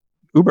Dog,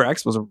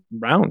 UberX was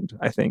around,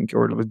 I think,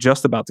 or it was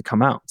just about to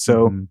come out.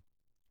 So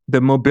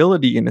the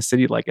mobility in a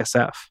city like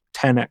SF,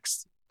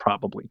 10x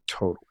probably.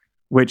 Totally.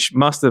 Which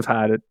must have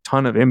had a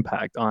ton of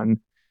impact on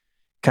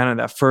kind of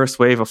that first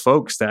wave of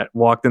folks that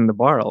walked in the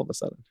bar all of a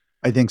sudden.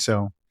 I think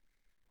so.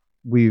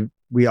 We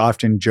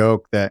often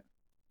joke that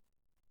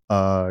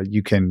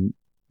you can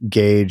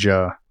gauge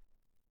a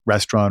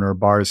restaurant or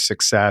bar's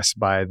success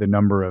by the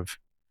number of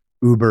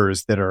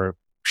Ubers that are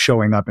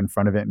showing up in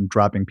front of it and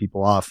dropping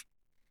people off.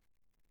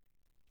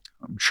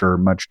 I'm sure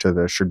much to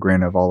the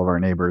chagrin of all of our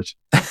neighbors,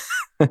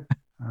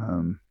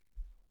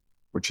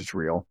 which is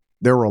real.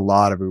 There were a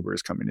lot of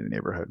Ubers coming to the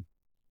neighborhood.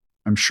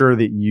 I'm sure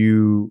that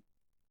you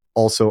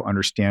also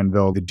understand,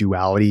 though, the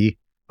duality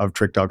of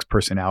Trick Dog's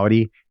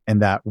personality,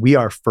 and that we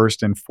are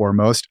first and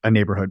foremost a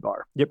neighborhood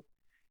bar. Yep.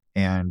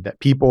 And that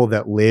people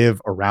that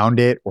live around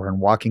it or in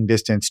walking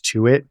distance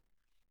to it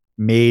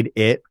made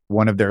it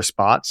one of their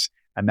spots.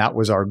 And that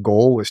was our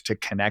goal, was to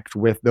connect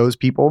with those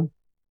people.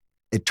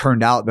 It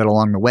turned out that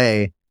along the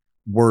way,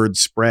 word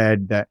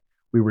spread that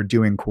we were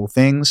doing cool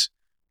things,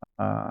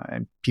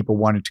 and people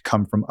wanted to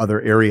come from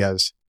other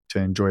areas to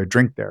enjoy a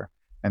drink there.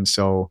 And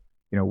so,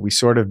 we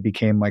sort of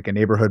became like a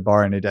neighborhood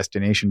bar and a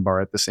destination bar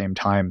at the same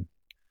time.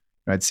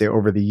 I'd say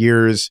over the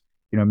years,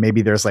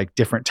 maybe there's like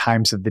different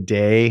times of the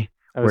day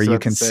where you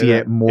can see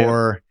it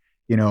more,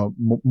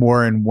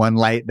 more in one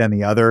light than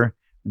the other.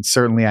 And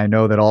certainly I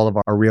know that all of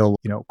our real,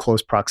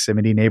 close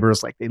proximity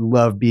neighbors, like they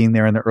love being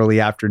there in the early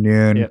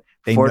afternoon. Yeah.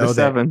 They 4 know to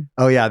 7.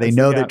 That, they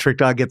know that Trick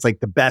Dog gets like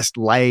the best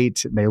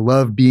light, and they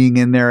love being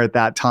in there at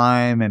that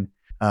time. And,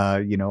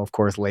 of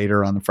course,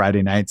 later on the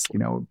Friday nights,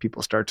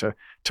 people start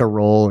to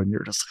roll, and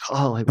you're just like,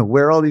 oh, like,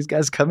 where are all these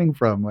guys coming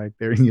from? Like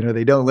they're,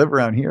 they don't live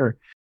around here.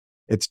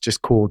 It's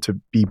just cool to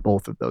be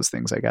both of those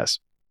things, I guess.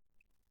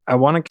 I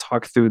want to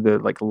talk through the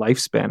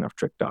lifespan of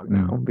Trick Dog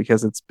now,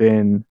 because it's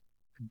been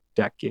a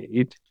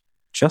decade,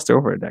 just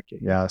over a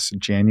decade. Yeah, so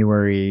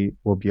January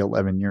will be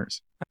 11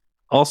 years.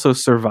 Also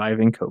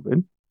surviving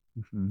COVID,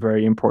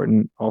 very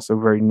important, also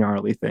very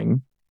gnarly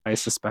thing, I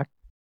suspect.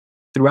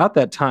 Throughout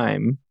that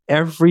time,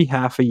 every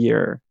half a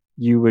year,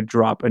 you would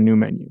drop a new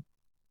menu,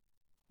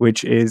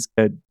 which is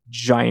a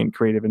giant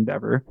creative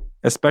endeavor,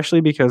 especially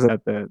because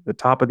at the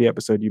top of the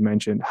episode, you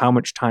mentioned how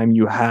much time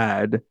you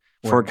had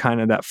for kind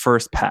of that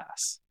first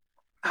pass.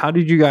 How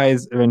did you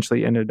guys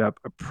eventually ended up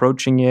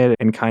approaching it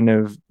and kind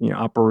of,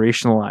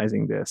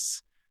 operationalizing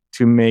this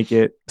to make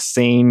it a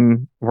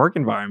sane work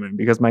environment?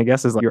 Because my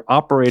guess is you're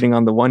operating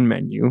on the one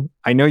menu.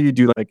 I know you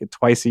do like a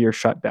twice a year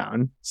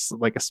shutdown,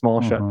 like a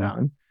small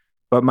shutdown.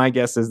 But my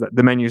guess is that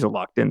the menus are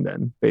locked in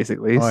then,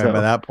 basically. Oh, yeah, by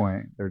that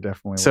point, they're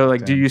definitely so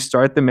like, do you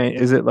start the menu?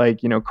 Is it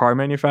like, car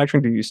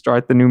manufacturing? Do you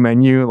start the new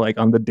menu like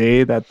on the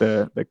day that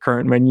the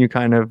current menu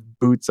kind of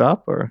boots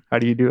up, or how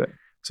do you do it?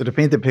 So to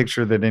paint the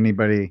picture that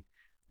anybody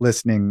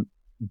listening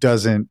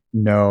doesn't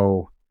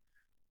know,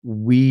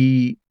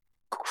 we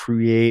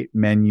create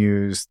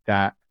menus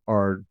that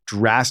are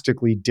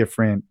drastically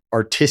different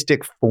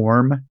artistic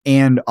form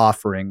and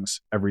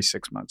offerings every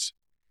 6 months.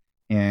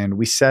 And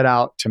we set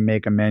out to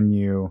make a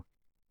menu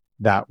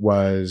that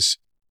was,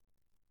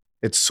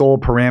 its sole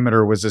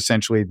parameter was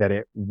essentially that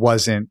it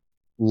wasn't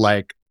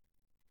like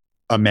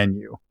a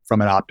menu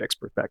from an optics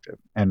perspective.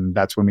 And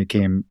that's when we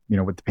came,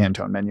 with the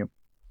Pantone menu.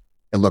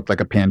 It looked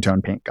like a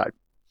Pantone paint guide.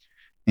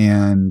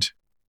 And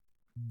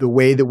the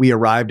way that we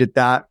arrived at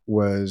that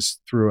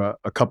was through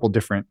a couple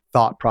different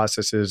thought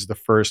processes. The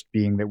first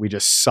being that we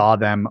just saw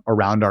them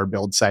around our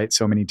build site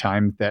so many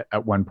times that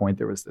at one point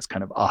there was this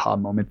kind of aha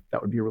moment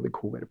that would be a really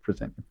cool way to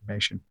present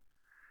information.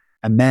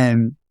 And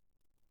then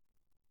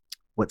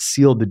what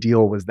sealed the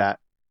deal was that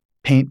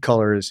paint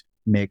colors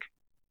make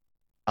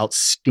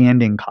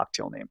outstanding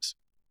cocktail names.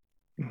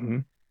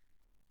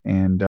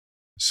 And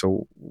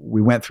so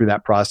we went through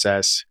that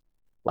process,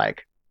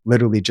 like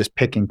literally just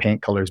picking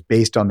paint colors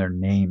based on their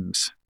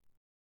names.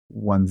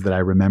 Ones that I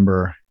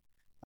remember: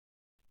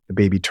 the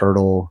Baby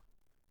Turtle,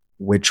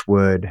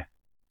 Witchwood,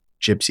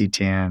 Gypsy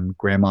Tan,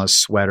 Grandma's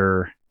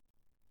Sweater.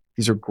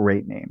 These are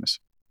great names.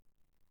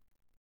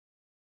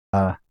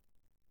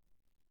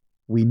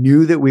 We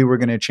knew that we were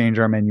going to change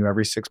our menu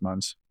every 6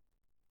 months.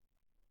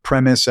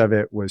 Premise of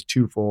it was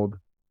twofold.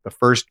 The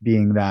first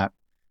being that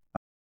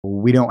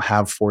we don't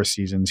have 4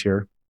 seasons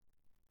here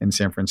in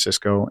San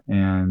Francisco,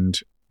 and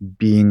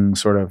being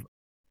sort of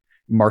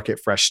market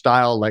fresh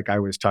style, like I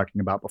was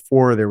talking about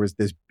before, there was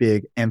this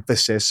big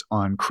emphasis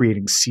on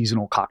creating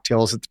seasonal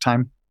cocktails at the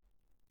time.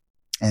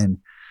 And,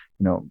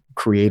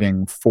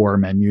 creating 4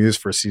 menus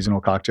for seasonal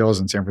cocktails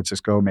in San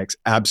Francisco makes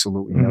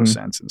absolutely no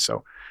sense. And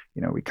so,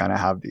 we kind of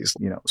have these,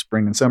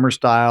 spring and summer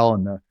style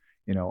and the,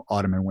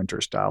 autumn and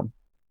winter style.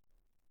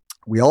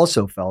 We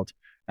also felt,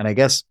 and I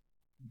guess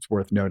it's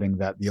worth noting,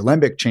 that the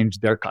Alembic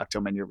changed their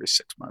cocktail menu every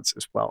 6 months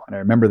as well. And I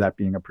remember that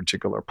being a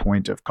particular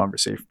point of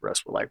conversation for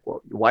us. We're like,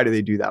 well, why do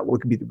they do that?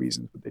 What could be the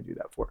reasons that they do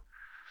that for?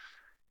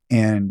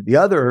 And the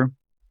other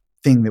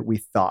thing that we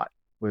thought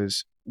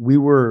was, we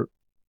were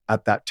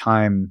at that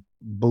time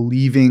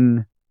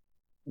believing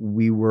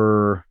we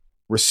were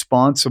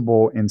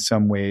responsible in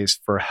some ways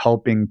for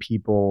helping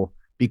people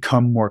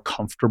become more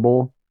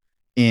comfortable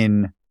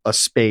in a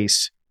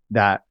space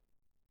that,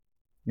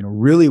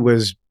 really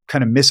was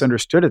kind of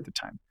misunderstood at the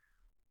time.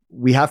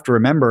 We have to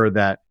remember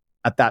that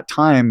at that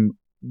time,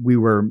 we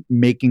were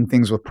making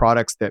things with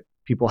products that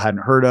people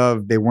hadn't heard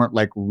of. They weren't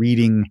like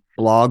reading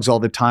blogs all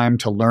the time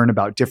to learn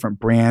about different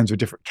brands or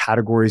different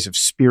categories of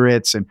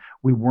spirits. And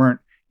we weren't,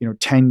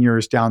 10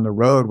 years down the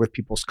road with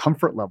people's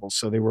comfort levels.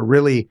 So they were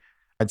really,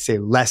 I'd say,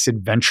 less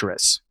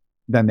adventurous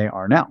than they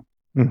are now.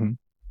 Mm-hmm.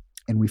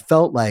 And we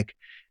felt like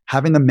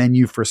having a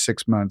menu for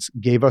 6 months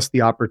gave us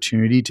the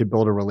opportunity to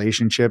build a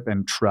relationship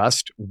and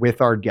trust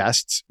with our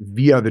guests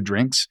via the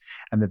drinks,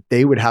 and that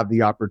they would have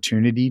the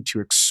opportunity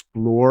to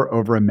explore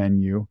over a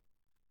menu,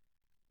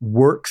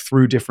 work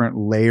through different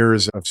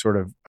layers of sort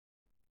of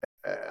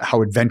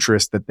how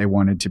adventurous that they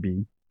wanted to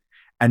be,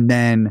 and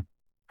then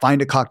find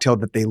a cocktail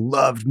that they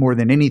loved more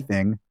than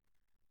anything,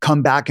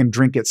 come back and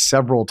drink it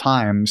several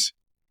times,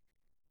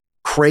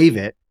 crave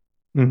it,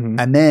 mm-hmm.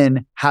 and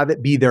then have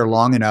it be there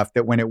long enough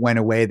that when it went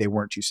away, they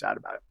weren't too sad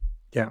about it.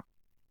 Yeah.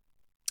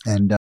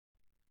 And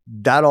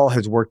that all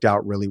has worked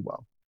out really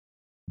well.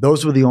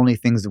 Those were the only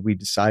things that we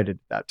decided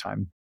at that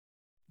time.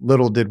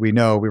 Little did we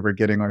know we were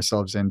getting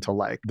ourselves into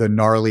like the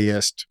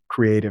gnarliest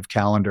creative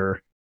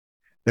calendar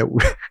that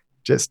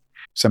just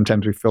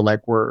sometimes we feel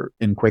like we're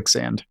in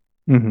quicksand.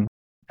 Mm-hmm.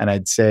 And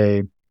I'd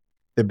say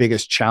the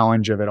biggest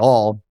challenge of it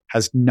all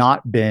has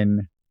not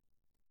been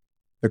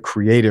the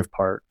creative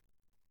part.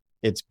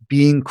 It's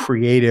being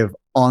creative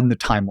on the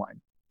timeline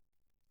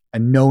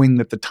and knowing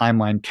that the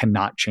timeline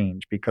cannot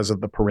change because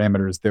of the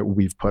parameters that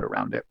we've put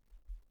around it.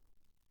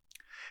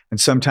 And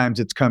sometimes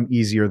it's come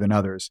easier than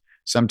others.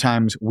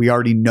 Sometimes we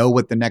already know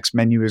what the next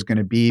menu is going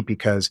to be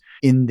because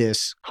in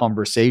this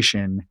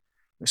conversation,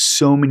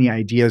 so many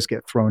ideas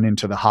get thrown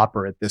into the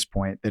hopper at this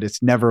point that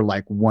it's never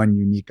like one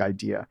unique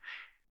idea.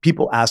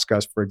 People ask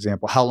us, for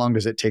example, how long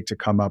does it take to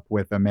come up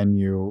with a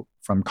menu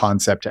from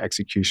concept to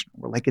execution?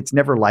 We're like, it's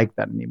never like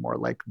that anymore.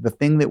 Like the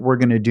thing that we're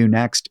going to do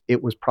next,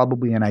 it was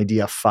probably an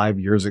idea 5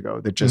 years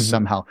ago that just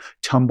somehow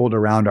tumbled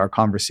around our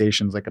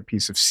conversations like a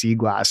piece of sea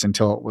glass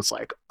until it was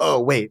like, oh,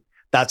 wait,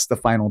 that's the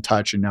final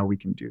touch. And now we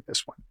can do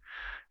this one.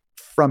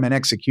 From an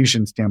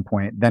execution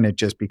standpoint, then it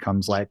just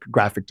becomes like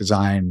graphic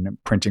design,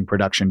 printing,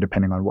 production,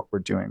 depending on what we're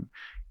doing.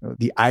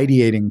 The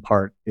ideating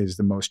part is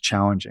the most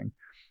challenging.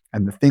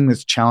 And the thing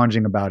that's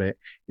challenging about it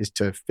is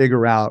to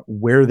figure out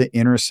where the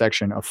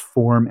intersection of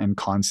form and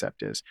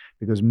concept is.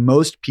 Because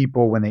most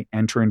people, when they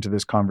enter into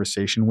this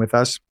conversation with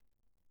us,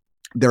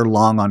 they're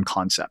long on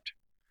concept.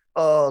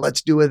 Oh,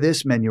 let's do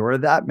this menu or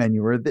that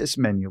menu or this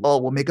menu. Oh,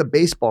 we'll make a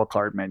baseball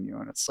card menu.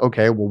 And it's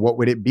okay, well, what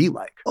would it be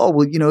like? Oh,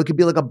 well, it could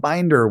be like a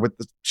binder with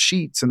the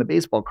sheets and the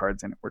baseball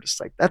cards in it. We're just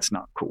like, that's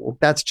not cool.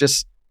 That's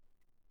just,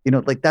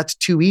 like that's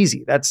too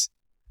easy. That's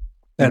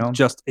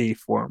just a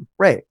form.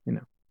 Right.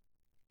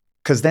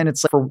 Because then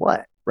it's like, for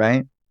what,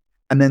 right?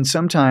 And then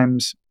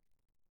sometimes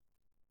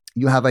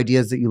you have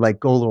ideas that you like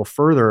go a little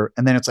further,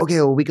 and then it's like, okay,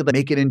 well, we could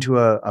make it into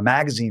a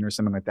magazine or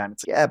something like that. And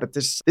it's like, yeah, but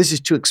this is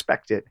too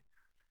expected.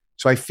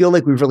 So I feel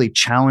like we've really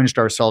challenged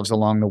ourselves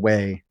along the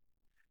way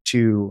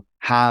to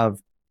have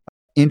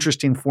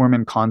interesting form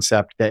and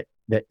concept that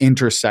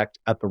intersect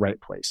at the right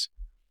place.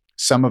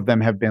 Some of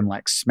them have been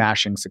like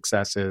smashing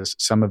successes.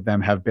 Some of them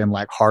have been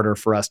like harder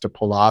for us to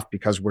pull off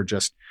because we're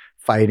just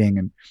fighting.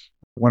 And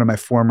one of my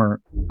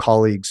former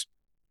colleagues,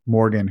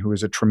 Morgan, who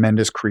is a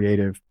tremendous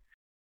creative,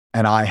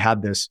 and I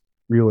had this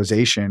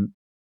realization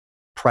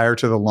prior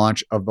to the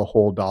launch of the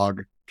Whole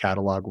Dog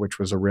catalog, which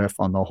was a riff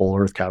on the Whole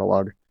Earth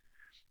catalog.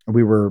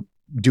 We were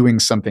doing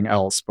something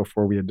else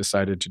before we had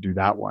decided to do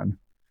that one.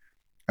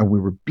 And we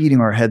were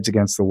beating our heads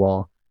against the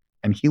wall.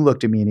 And he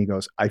looked at me and he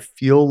goes, I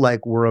feel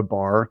like we're a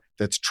bar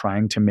that's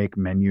trying to make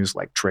menus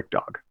like Trick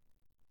Dog.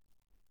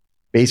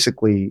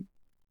 Basically,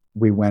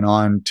 we went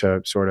on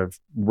to sort of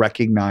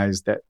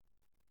recognize that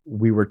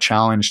we were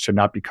challenged to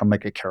not become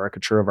like a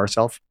caricature of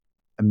ourselves.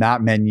 And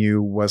that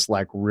menu was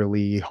like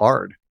really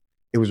hard.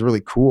 It was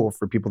really cool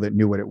for people that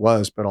knew what it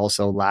was, but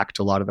also lacked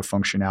a lot of the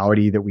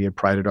functionality that we had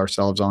prided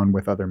ourselves on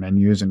with other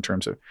menus in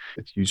terms of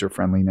its user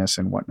friendliness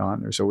and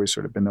whatnot. There's always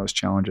sort of been those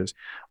challenges.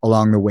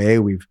 Along the way,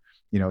 we've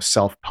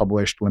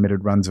self-published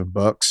limited runs of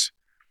books.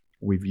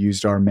 We've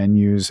used our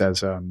menus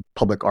as a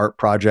public art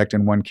project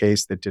in one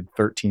case that did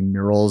 13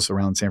 murals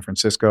around San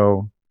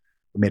Francisco.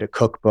 We made a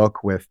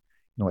cookbook with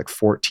like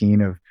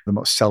 14 of the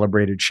most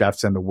celebrated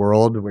chefs in the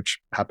world, which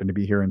happened to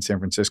be here in San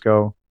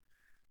Francisco.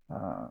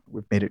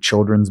 We've made a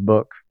children's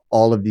book.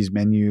 All of these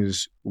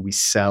menus we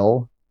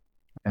sell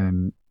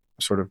and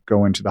sort of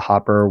go into the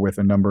hopper with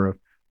a number of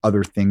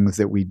other things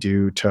that we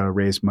do to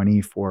raise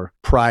money for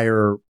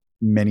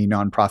many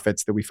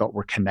nonprofits that we felt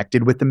were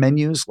connected with the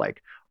menus,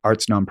 like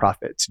arts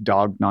nonprofits,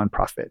 dog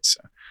nonprofits,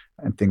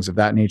 and things of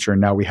that nature.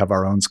 And now we have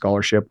our own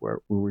scholarship where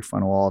we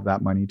funnel all of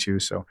that money to.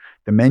 So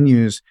the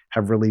menus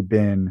have really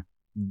been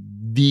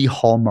the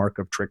hallmark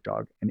of Trick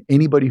Dog. And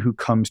anybody who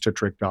comes to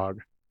Trick Dog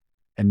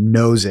and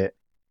knows it,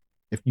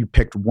 if you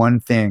picked one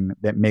thing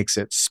that makes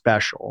it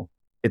special,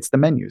 it's the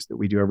menus that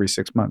we do every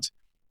 6 months.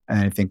 And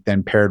I think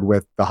then paired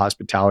with the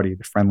hospitality,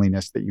 the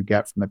friendliness that you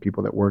get from the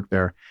people that work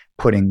there,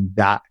 putting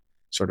that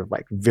sort of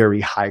like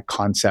very high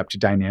concept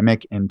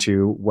dynamic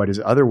into what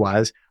is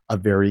otherwise a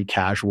very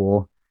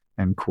casual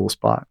and cool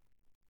spot.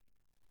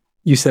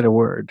 You said a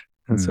word,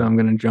 and so I'm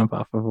going to jump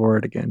off of a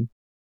word again.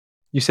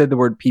 you said the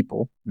word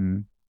people.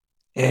 Mm.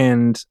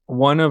 And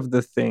one of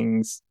the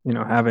things,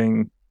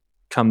 having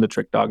come to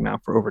Trick Dog now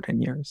for over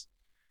 10 years,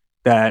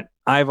 that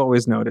I've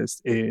always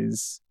noticed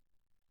is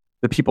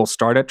the people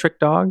start at Trick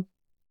Dog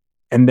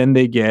and then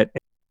they get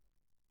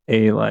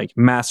a like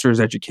master's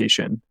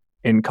education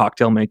in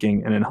cocktail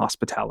making and in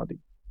hospitality.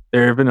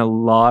 There have been a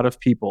lot of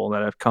people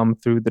that have come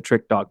through the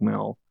Trick Dog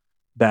mill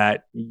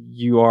that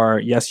you are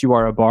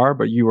a bar,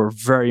 but you are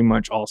very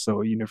much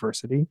also a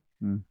university.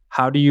 Mm.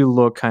 How do you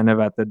look kind of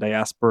at the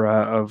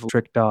diaspora of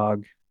Trick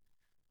Dog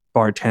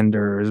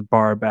bartenders,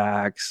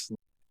 barbacks,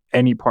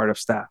 any part of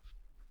staff?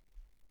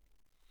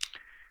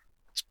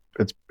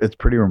 It's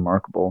pretty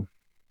remarkable,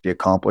 the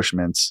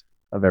accomplishments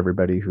of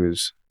everybody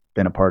who's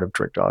been a part of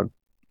Trick Dog.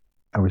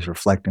 I was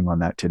reflecting on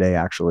that today,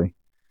 actually.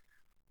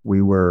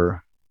 We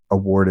were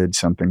awarded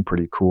something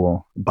pretty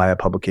cool by a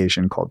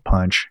publication called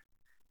Punch.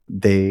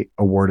 They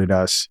awarded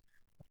us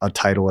a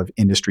title of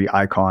industry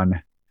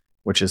icon,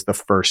 which is the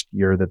first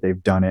year that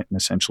they've done it, and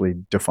essentially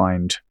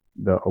defined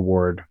the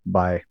award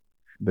by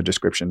the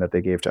description that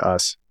they gave to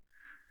us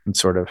and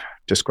sort of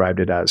described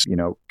it as,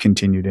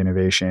 continued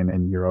innovation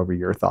and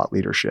year-over-year thought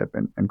leadership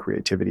and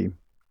creativity.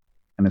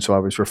 And so I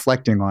was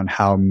reflecting on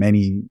how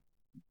many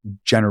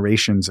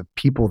generations of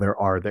people there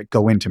are that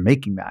go into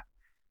making that.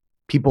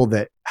 People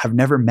that have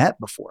never met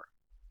before,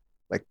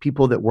 like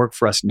people that work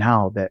for us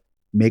now that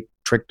make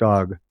Trick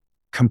Dog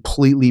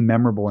completely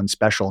memorable and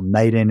special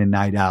night in and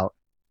night out,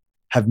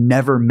 have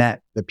never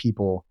met the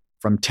people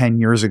from 10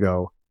 years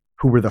ago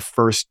who were the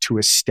first to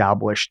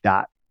establish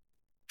that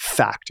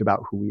fact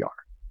about who we are.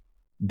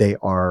 They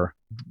are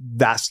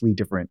vastly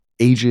different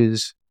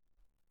ages,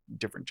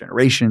 different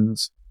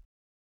generations.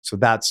 So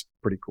that's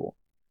pretty cool.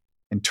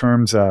 In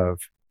terms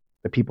of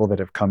the people that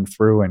have come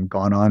through and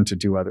gone on to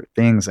do other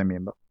things, I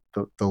mean,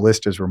 the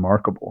list is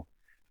remarkable.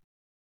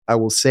 I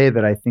will say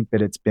that I think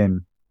that it's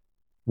been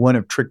one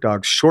of Trick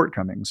Dog's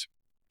shortcomings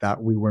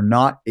that we were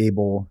not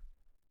able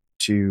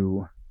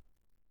to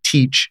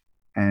teach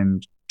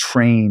and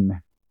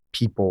train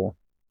people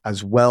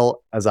as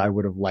well as I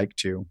would have liked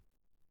to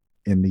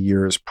in the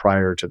years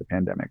prior to the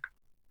pandemic.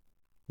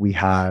 We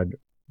had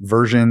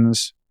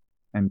versions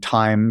and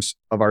times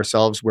of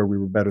ourselves where we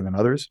were better than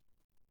others.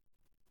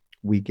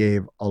 We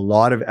gave a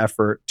lot of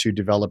effort to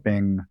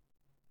developing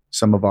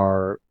some of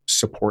our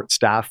support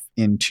staff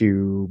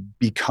into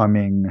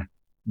becoming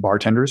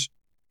bartenders.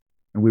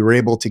 And we were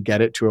able to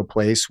get it to a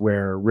place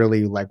where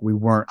really we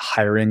weren't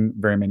hiring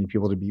very many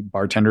people to be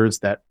bartenders,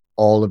 that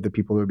all of the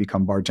people who would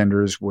become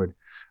bartenders would,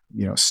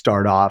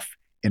 start off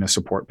in a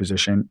support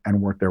position and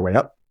work their way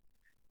up.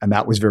 And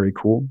that was very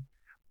cool.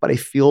 But I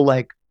feel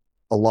like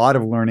a lot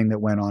of learning that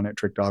went on at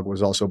Trick Dog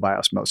was also by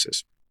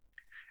osmosis.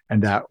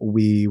 And that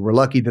we were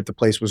lucky that the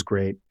place was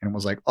great. And it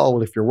was like, oh,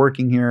 well, if you're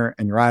working here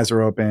and your eyes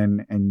are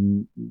open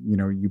and,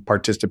 you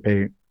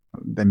participate,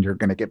 then you're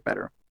going to get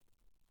better.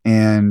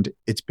 And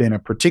it's been a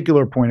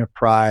particular point of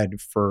pride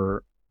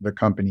for the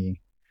company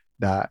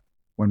that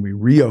when we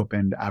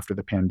reopened after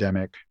the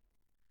pandemic,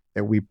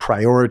 that we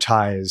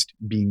prioritized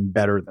being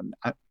better than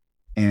that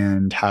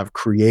and have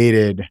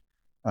created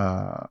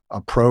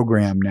a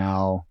program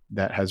now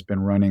that has been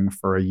running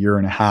for a year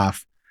and a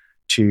half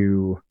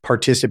to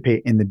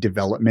participate in the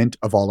development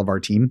of all of our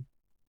team,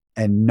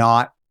 and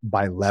not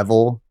by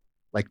level,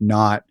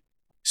 not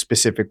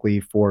specifically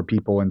for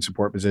people in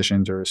support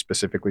positions or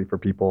specifically for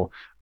people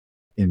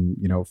in,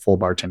 full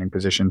bartending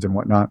positions and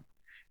whatnot.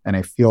 And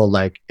I feel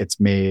like it's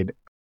made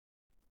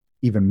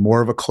even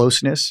more of a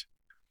closeness,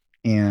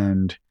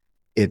 and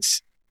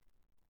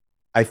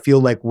I feel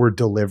like we're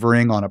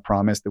delivering on a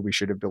promise that we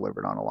should have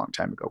delivered on a long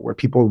time ago, where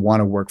people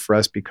want to work for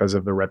us because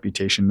of the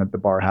reputation that the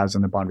bar has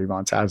and the Bon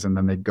Vivants has. And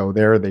then they go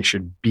there, they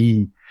should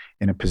be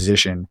in a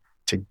position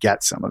to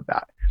get some of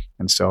that.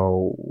 And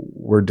so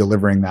we're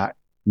delivering that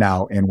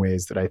now in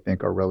ways that I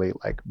think are really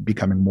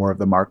becoming more of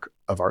the mark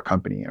of our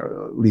company,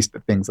 or at least the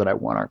things that I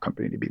want our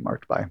company to be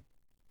marked by.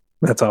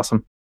 That's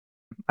awesome.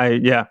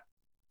 I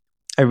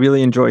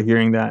really enjoy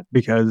hearing that,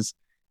 because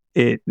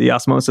the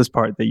osmosis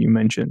part that you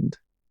mentioned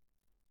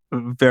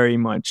very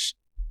much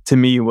to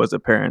me was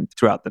apparent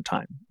throughout the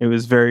time. It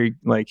was very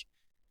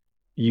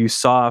you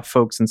saw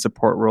folks in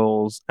support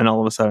roles and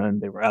all of a sudden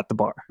they were at the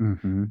bar.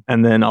 Mm-hmm.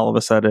 And then all of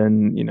a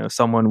sudden,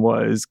 someone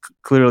was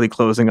clearly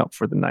closing up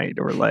for the night,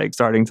 or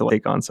starting to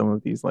take on some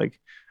of these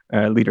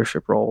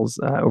leadership roles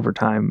over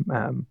time.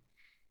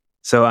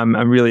 So I'm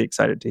really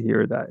excited to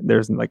hear that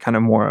there's kind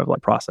of more of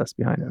process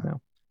behind it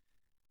now.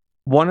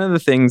 One of the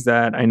things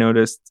that I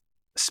noticed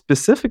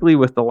specifically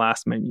with the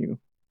last menu,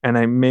 and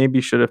I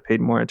maybe should have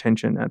paid more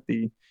attention at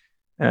the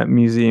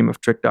Museum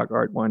of Trick Dog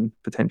Art one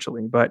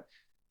potentially, but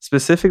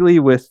specifically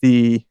with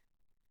is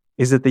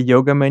it the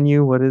yoga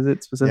menu? What is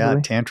it specifically?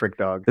 Yeah, Tantric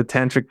Dog. The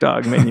Tantric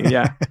Dog menu,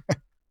 yeah.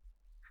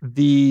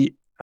 The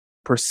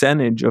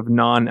percentage of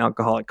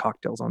non-alcoholic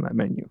cocktails on that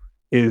menu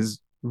is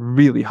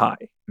really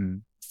high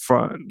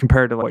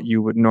compared to what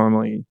you would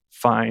normally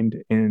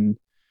find in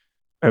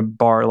a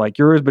bar like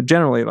yours, but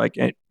generally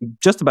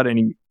just about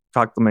any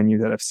cocktail menu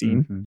that I've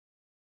seen. Mm-hmm.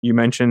 You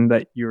mentioned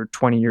that you're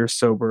 20 years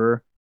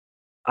sober.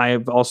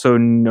 I've also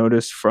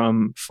noticed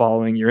from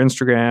following your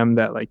Instagram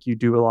that like you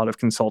do a lot of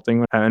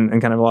consulting and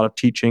kind of a lot of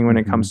teaching when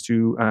it comes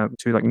to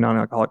like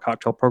non-alcoholic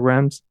cocktail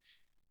programs.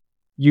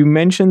 You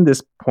mentioned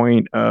this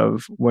point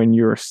of when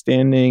you're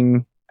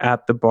standing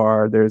at the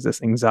bar, there's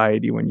this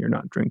anxiety when you're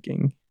not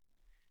drinking.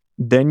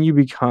 Then you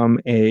become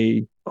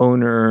a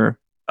owner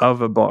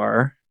of a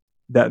bar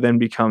that then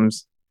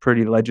becomes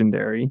pretty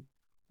legendary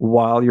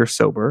while you're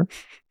sober.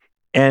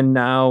 And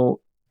now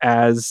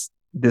as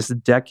this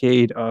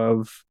decade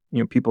of,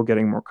 people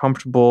getting more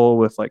comfortable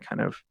with like kind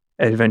of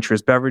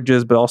adventurous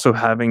beverages, but also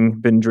having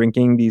been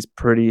drinking these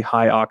pretty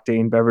high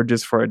octane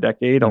beverages for a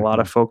decade, a lot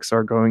of folks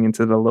are going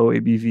into the low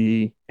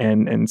ABV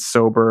and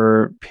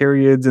sober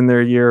periods in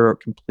their year or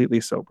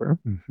completely sober.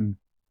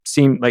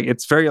 Seem like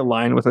it's very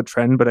aligned with a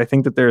trend, but I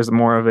think that there's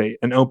more of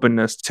an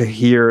openness to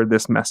hear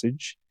this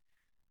message.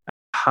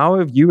 How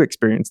have you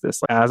experienced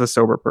this as a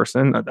sober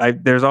person?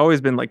 There's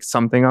always been like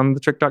something on the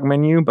TikTok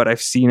menu, but I've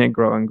seen it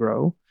grow and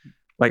grow.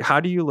 Like,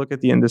 how do you look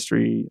at the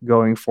industry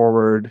going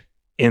forward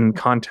in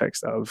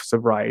context of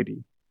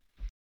sobriety?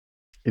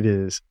 It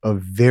is a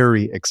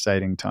very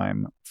exciting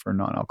time for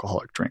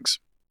non-alcoholic drinks.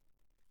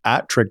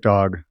 At Trick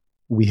Dog,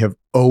 we have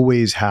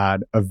always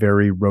had a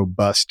very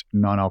robust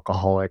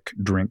non-alcoholic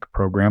drink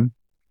program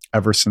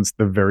ever since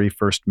the very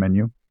first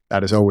menu.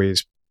 That is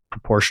always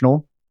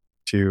proportional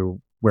to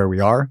where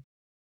we are,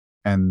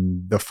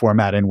 and the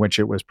format in which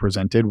it was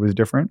presented was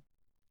different.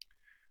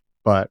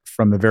 But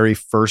from the very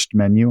first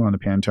menu on the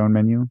Pantone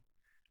menu,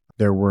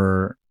 there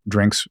were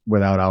drinks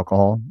without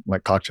alcohol,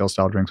 like cocktail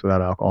style drinks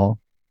without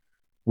alcohol.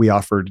 We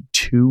offered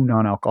 2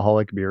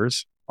 non-alcoholic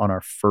beers on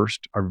our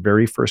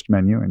very first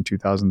menu in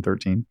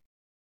 2013.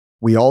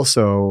 We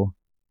also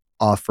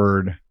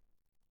offered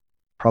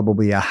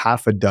probably a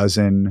half a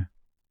dozen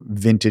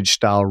vintage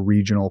style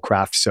regional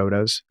craft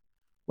sodas,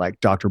 like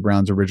Dr.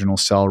 Brown's Original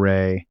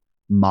Celery,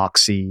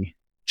 Moxie,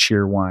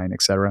 Cheerwine,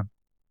 etc.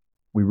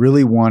 We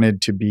really wanted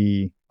to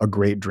be a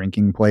great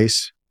drinking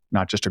place,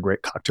 not just a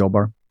great cocktail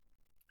bar.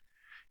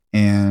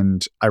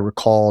 And I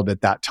recalled at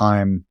that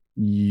time,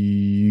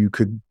 you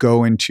could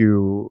go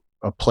into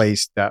a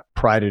place that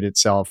prided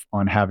itself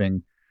on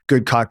having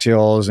good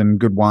cocktails and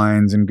good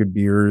wines and good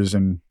beers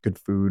and good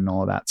food and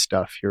all of that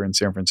stuff here in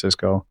San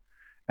Francisco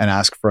and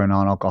ask for a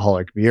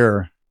non-alcoholic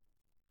beer.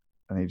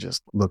 And they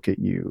just look at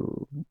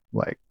you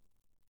like,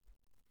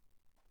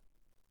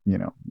 you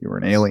were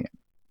an alien.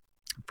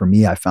 For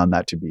me, I found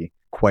that to be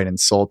quite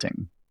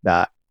insulting,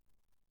 that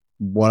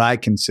what I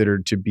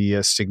considered to be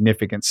a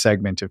significant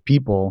segment of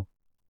people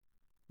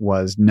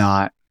was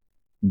not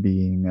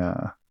being,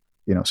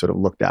 sort of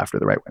looked after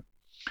the right way.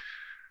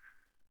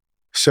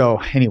 So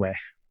anyway,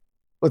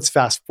 let's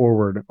fast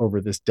forward over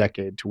this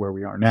decade to where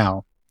we are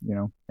now.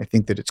 I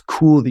think that it's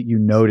cool that you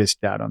noticed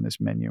that on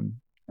this menu.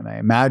 And I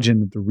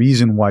imagine that the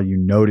reason why you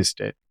noticed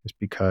it is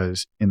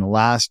because in the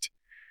last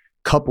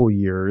couple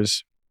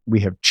years, we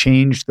have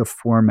changed the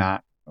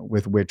format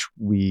with which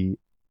we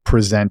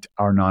present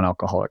our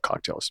non-alcoholic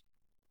cocktails.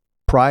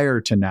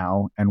 Prior to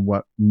now, and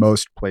what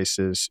most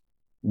places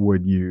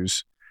would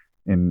use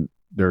in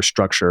their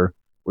structure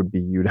would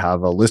be you'd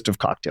have a list of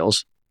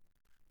cocktails,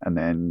 and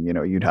then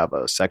you'd have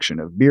a section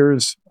of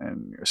beers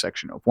and your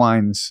section of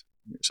wines,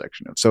 your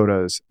section of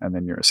sodas, and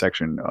then your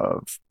section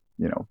of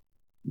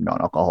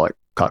non-alcoholic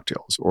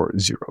cocktails or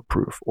zero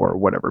proof or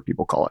whatever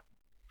people call it.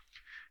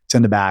 It's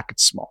in the back,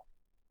 it's small.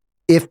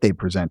 If they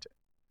present it,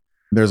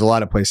 there's a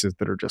lot of places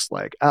that are just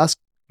like, ask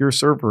your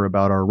server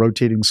about our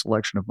rotating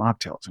selection of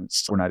mocktails. And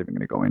we're not even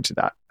going to go into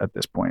that at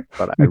this point,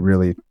 but I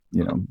really,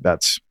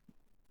 that's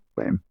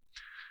lame.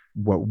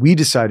 What we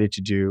decided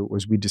to do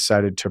was we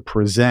decided to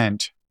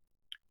present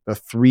the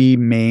 3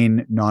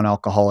 main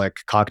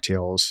non-alcoholic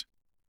cocktails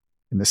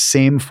in the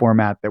same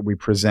format that we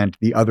present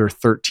the other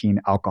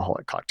 13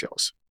 alcoholic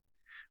cocktails.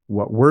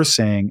 What we're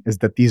saying is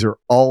that these are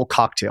all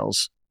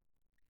cocktails.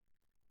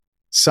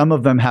 Some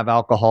of them have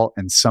alcohol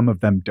and some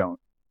of them don't.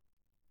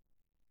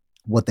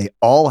 What they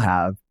all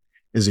have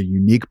is a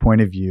unique point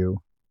of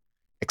view,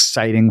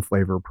 exciting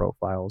flavor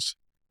profiles,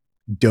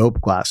 dope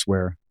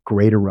glassware,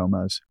 great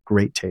aromas,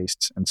 great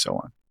tastes, and so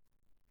on.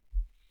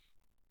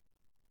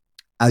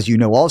 As you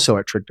know, also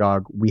at Trick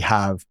Dog, we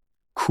have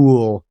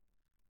cool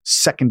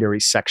secondary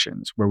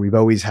sections where we've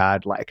always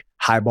had like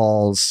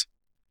highballs,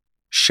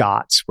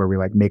 shots where we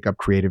like make up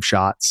creative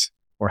shots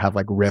or have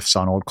like riffs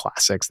on old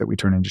classics that we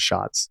turn into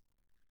shots,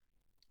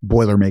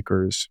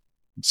 Boilermakers,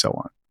 and so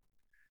on.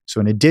 So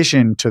in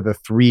addition to the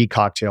 3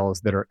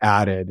 cocktails that are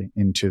added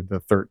into the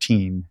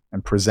 13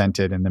 and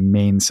presented in the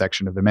main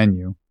section of the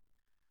menu,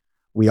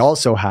 we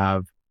also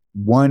have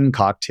 1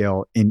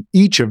 cocktail in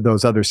each of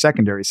those other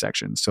secondary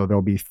sections. So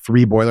there'll be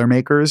 3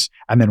 Boilermakers,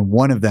 and then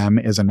one of them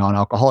is a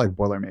non-alcoholic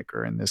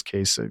Boilermaker. In this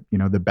case,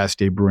 the Best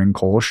Day Brewing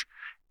Kolsch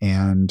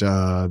and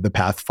the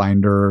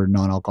Pathfinder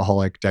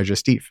non-alcoholic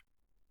Digestif,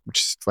 which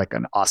is like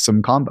an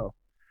awesome combo.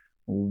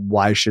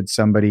 Why should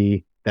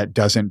somebody that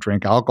doesn't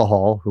drink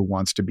alcohol who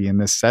wants to be in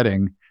this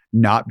setting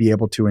not be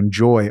able to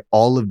enjoy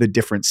all of the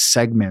different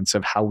segments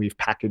of how we've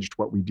packaged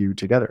what we do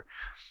together?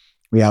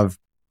 We have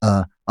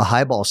a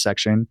highball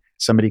section.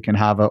 Somebody can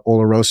have a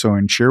Oloroso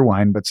and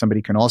Cheerwine, but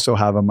somebody can also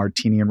have a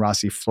Martini and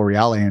Rossi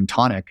Floreale and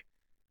tonic.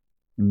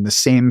 In the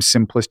same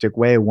simplistic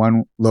way,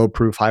 one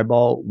low-proof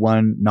highball,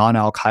 one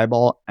non-alc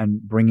highball,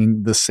 and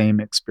bringing the same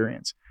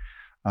experience.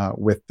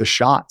 With the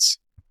shots,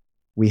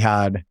 we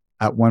had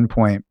at one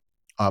point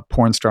a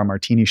porn star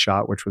martini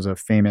shot, which was a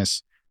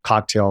famous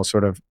cocktail,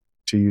 sort of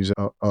to use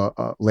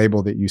a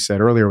label that you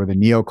said earlier with a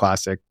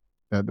neoclassic.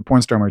 The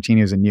porn star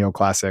martini is a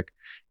neoclassic,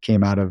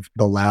 came out of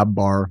the Lab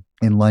Bar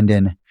in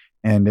London.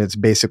 And it's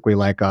basically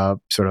like a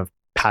sort of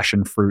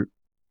passion fruit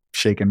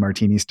shaken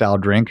martini style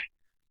drink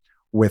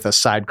with a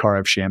sidecar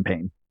of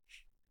champagne.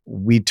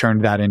 We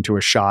turned that into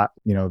a shot,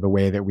 the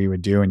way that we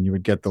would do. And you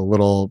would get the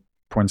little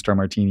porn star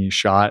martini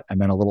shot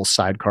and then a little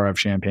sidecar of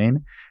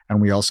champagne.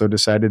 And we also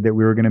decided that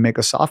we were going to make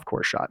a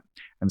softcore shot.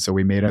 And so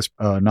we made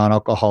a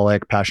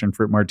non-alcoholic passion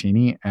fruit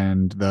martini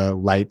and the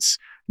Lights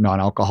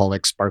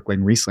non-alcoholic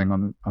sparkling Riesling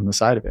on the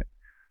side of it.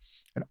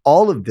 And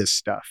all of this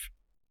stuff,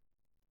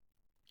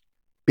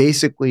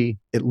 basically,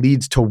 it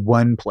leads to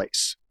one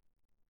place.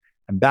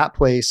 And that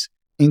place,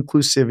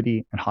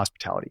 inclusivity and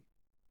hospitality.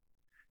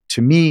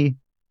 To me,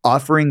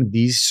 offering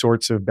these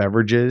sorts of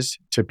beverages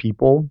to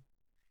people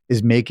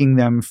is making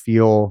them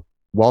feel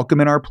welcome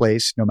in our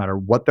place, no matter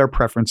what their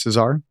preferences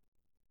are,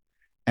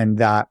 and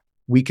that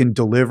we can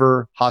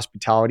deliver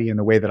hospitality in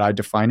the way that I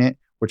define it,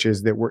 which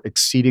is that we're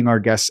exceeding our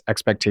guests'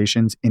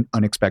 expectations in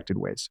unexpected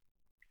ways.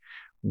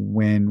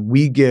 When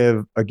we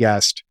give a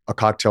guest a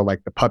cocktail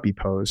like the Puppy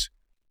Pose,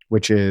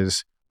 which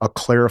is a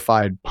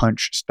clarified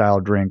punch style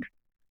drink,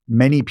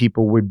 many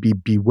people would be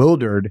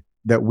bewildered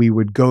that we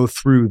would go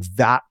through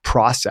that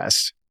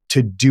process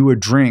to do a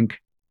drink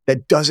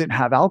that doesn't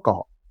have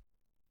alcohol.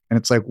 And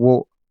it's like,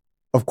 well,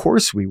 of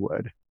course we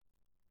would.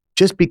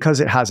 Just because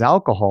it has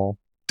alcohol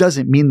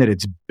doesn't mean that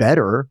it's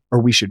better or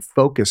we should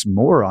focus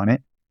more on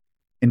it.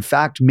 In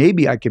fact,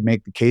 maybe I could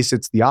make the case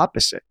it's the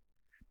opposite,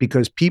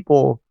 because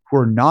people who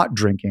are not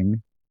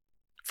drinking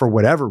for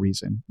whatever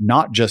reason,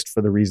 not just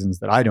for the reasons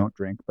that I don't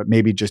drink, but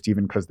maybe just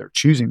even because they're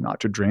choosing not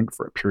to drink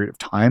for a period of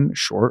time,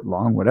 short,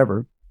 long,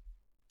 whatever,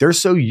 they're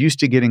so used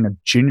to getting a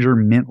ginger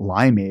mint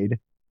limeade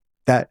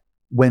that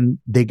when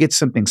they get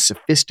something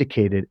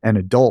sophisticated and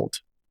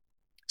adult,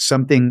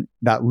 something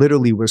that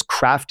literally was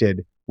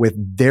crafted with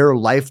their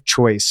life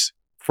choice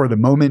for the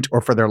moment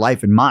or for their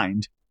life in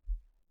mind,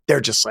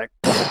 they're just like,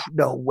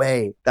 no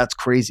way, that's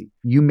crazy.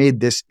 You made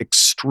this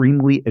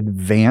extremely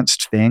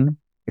advanced thing,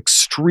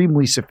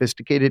 extremely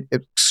sophisticated,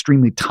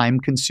 extremely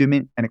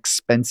time-consuming and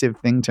expensive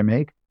thing to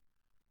make.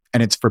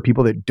 And it's for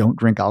people that don't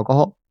drink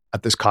alcohol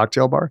at this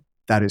cocktail bar.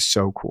 That is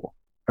so cool.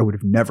 I would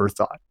have never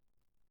thought.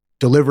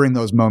 Delivering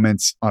those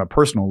moments on a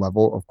personal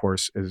level, of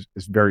course, is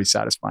very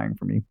satisfying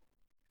for me.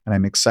 And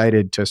I'm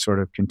excited to sort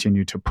of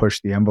continue to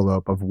push the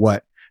envelope of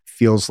what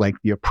feels like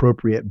the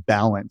appropriate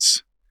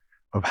balance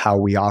of how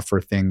we offer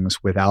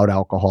things without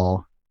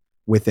alcohol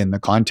within the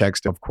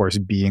context, of course,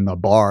 being a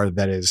bar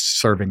that is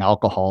serving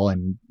alcohol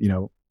and,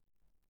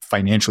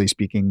 financially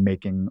speaking,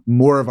 making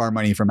more of our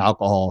money from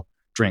alcohol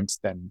drinks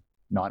than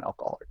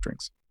non-alcoholic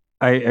drinks.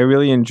 I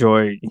really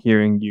enjoy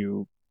hearing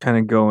you kind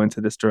of go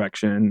into this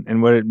direction.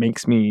 And what it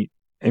makes me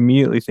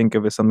immediately think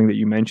of is something that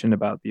you mentioned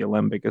about the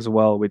alembic as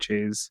well, which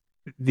is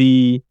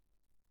the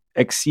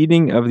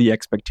exceeding of the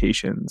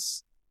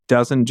expectations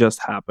doesn't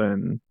just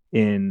happen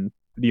in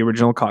the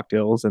original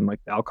cocktails and like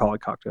the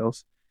alcoholic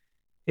cocktails.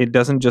 It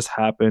doesn't just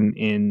happen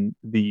in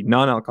the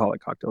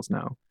non-alcoholic cocktails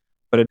now,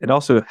 but it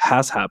also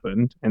has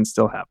happened and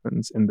still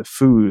happens in the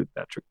food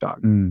that Trick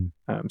Dog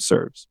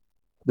serves.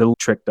 The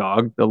Trick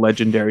Dog, the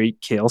legendary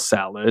kale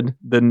salad,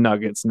 the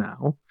nuggets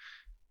now.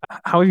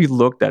 How have you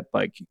looked at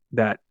like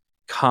that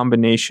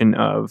combination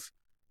of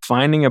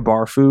finding a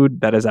bar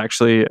food that is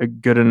actually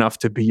good enough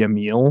to be a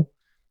meal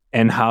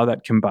and how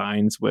that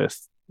combines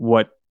with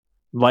what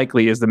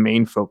likely is the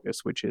main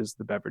focus, which is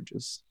the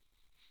beverages?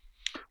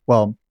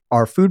 Well,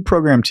 our food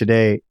program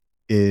today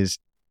is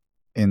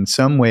in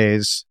some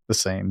ways the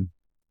same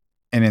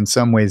and in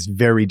some ways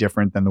very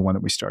different than the one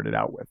that we started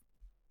out with.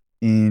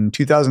 In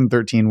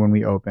 2013, when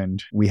we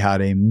opened, we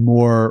had a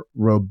more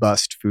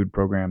robust food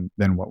program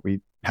than what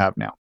we have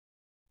now.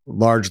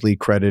 Largely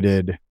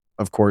credited,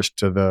 of course,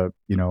 to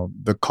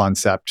the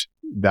concept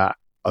that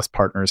us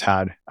partners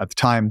had at the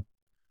time,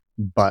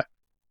 but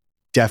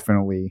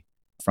definitely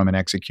from an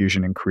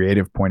execution and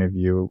creative point of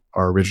view,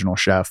 our original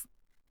chef,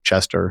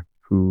 Chester,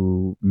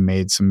 who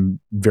made some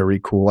very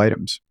cool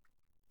items.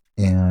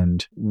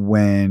 And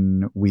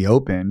when we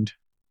opened,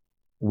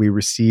 we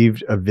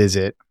received a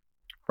visit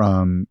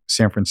from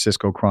San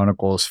Francisco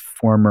Chronicle's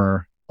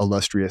former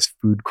illustrious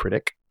food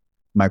critic,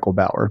 Michael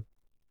Bauer,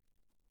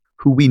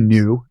 who we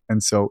knew.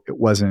 And so it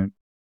wasn't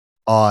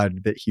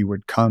odd that he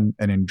would come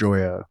and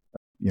enjoy a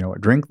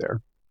drink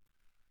there.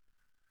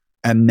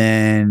 And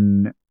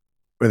then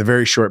with a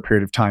very short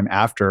period of time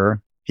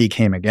after, he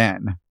came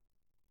again.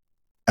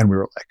 And we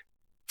were like,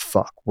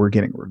 fuck, we're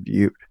getting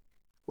reviewed.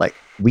 Like,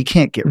 we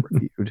can't get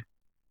reviewed.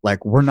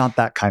 Like, we're not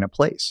that kind of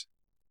place.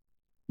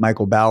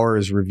 Michael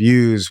Bauer's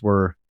reviews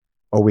were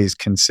always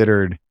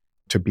considered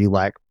to be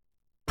like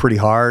pretty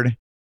hard.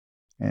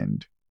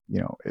 And,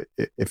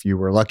 if you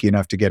were lucky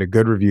enough to get a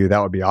good review, that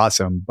would be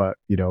awesome. But,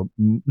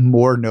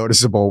 more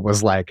noticeable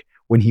was like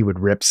when he would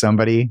rip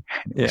somebody,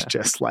 and it was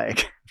just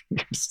like,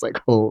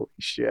 holy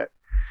shit.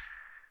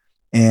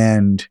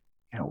 And,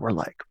 we're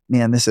like,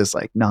 man, this is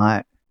like,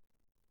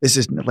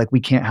 we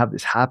can't have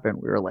this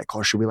happen. We were like,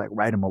 oh, should we like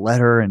write him a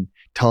letter and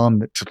tell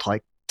him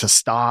to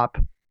stop?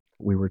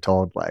 We were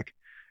told like,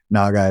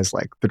 nah, guys,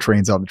 like the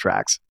train's on the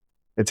tracks.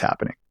 It's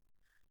happening.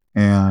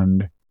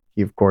 And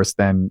he, of course,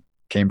 then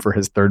came for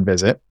his third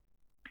visit.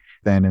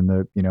 Then in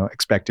the,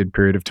 expected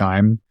period of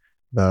time,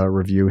 the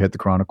review hit the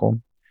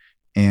Chronicle.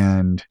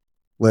 And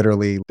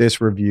literally this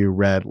review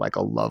read like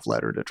a love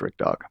letter to Trick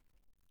Dog.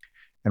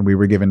 And we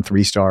were given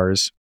 3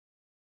 stars,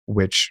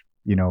 which,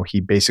 he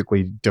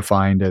basically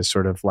defined as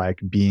sort of like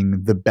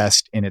being the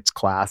best in its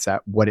class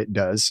at what it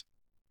does,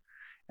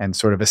 and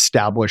sort of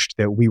established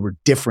that we were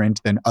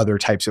different than other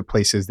types of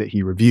places that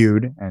he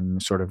reviewed,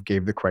 and sort of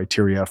gave the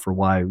criteria for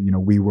why,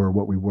 we were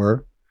what we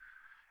were.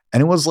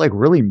 And it was like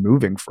really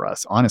moving for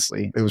us,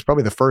 honestly. It was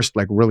probably the first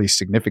like really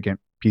significant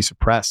piece of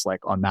press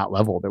like on that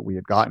level that we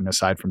had gotten,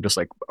 aside from just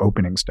like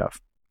opening stuff.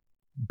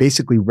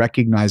 Basically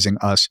recognizing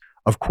us,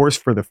 of course,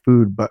 for the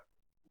food, but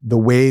the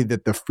way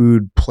that the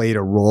food played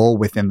a role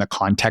within the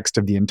context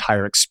of the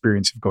entire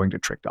experience of going to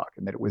Trick Dog,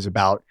 and that it was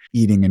about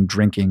eating and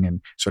drinking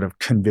and sort of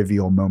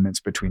convivial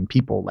moments between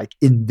people, like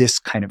in this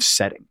kind of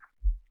setting,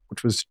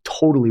 which was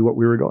totally what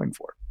we were going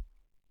for.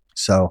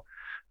 So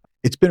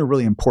it's been a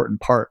really important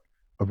part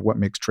of what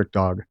makes Trick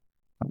Dog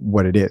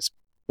what it is.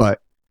 But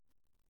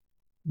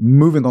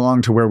moving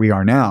along to where we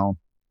are now,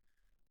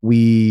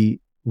 we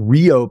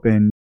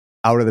reopened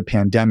out of the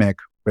pandemic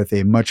with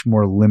a much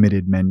more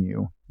limited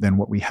menu than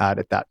what we had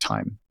at that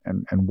time,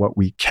 and what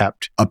we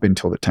kept up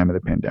until the time of the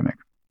pandemic.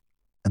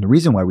 And the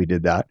reason why we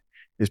did that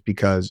is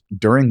because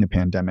during the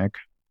pandemic,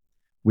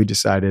 we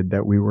decided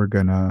that we were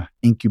going to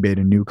incubate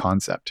a new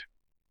concept.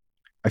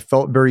 I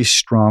felt very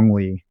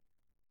strongly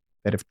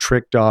that if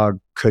Trick Dog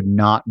could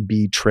not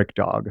be Trick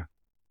Dog,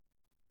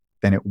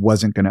 then it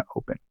wasn't going to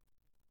open.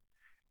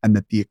 And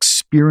that the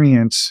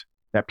experience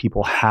that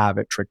people have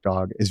at Trick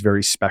Dog is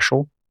very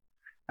special.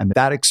 And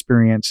that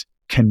experience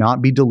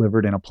cannot be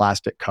delivered in a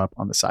plastic cup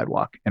on the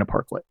sidewalk in a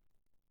parklet.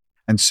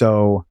 And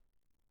so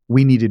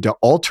we needed to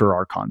alter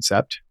our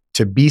concept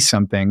to be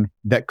something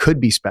that could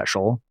be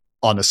special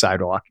on the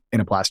sidewalk in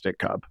a plastic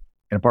cup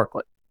in a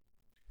parklet.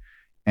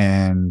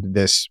 And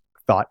this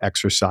thought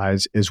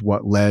exercise is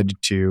what led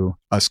to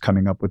us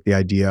coming up with the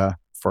idea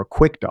for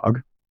Quick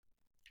Dog,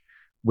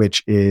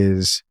 which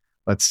is,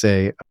 let's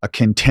say, a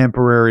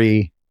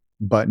contemporary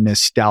but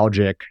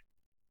nostalgic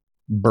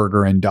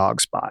burger and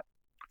dog spot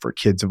for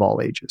kids of all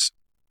ages.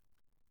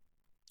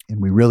 And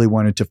we really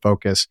wanted to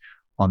focus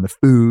on the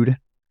food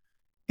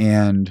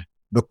and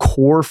the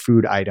core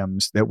food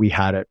items that we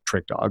had at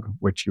Trick Dog,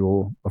 which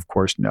you'll, of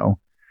course, know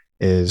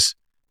is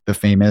the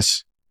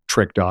famous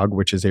Trick Dog,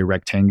 which is a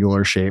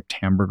rectangular shaped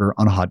hamburger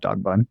on a hot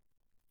dog bun,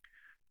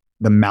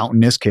 the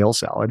mountainous kale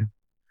salad,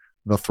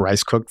 the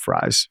thrice cooked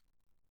fries,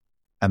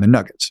 and the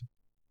nuggets.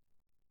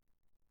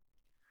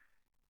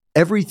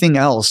 Everything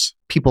else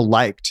people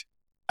liked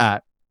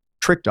at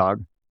Trick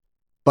Dog,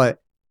 but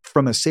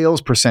from a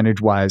sales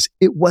percentage wise,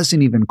 it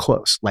wasn't even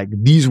close. Like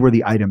these were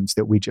the items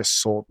that we just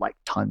sold like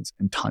tons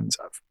and tons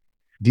of.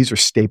 These are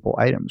staple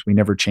items. We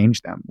never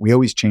changed them. We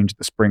always changed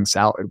the spring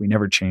salad. We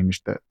never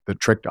changed the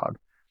Trick Dog.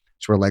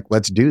 So we're like,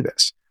 let's do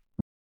this.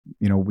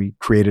 We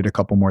created a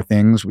couple more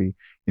things. We,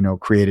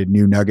 created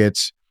new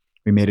nuggets.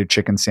 We made a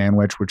chicken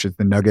sandwich, which is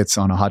the nuggets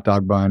on a hot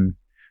dog bun.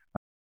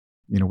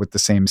 With the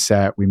same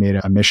set, we made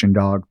a mission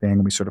dog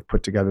thing. We sort of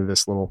put together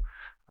this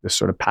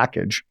sort of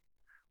package.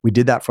 We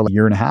did that for like a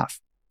year and a half.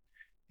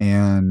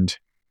 And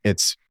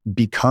it's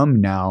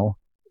become now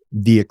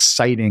the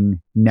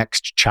exciting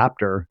next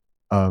chapter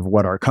of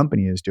what our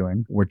company is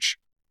doing, which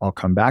I'll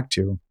come back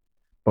to.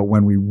 But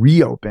when we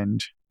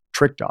reopened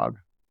Trick Dog,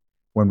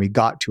 when we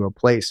got to a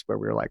place where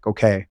we were like,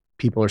 okay,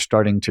 people are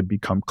starting to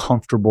become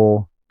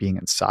comfortable being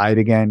inside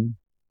again.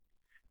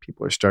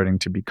 People are starting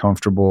to be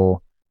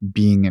comfortable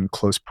being in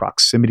close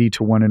proximity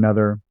to one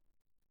another.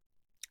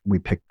 We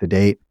picked the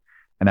date.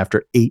 And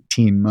after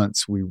 18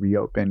 months, we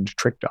reopened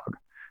Trick Dog.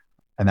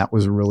 And that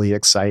was really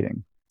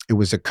exciting. It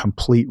was a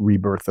complete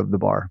rebirth of the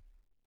bar.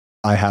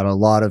 I had a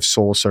lot of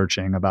soul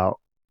searching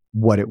about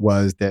what it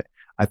was that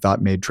I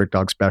thought made Trick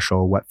Dog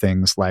special, what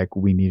things like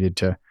we needed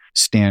to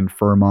stand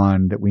firm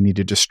on, that we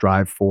needed to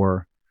strive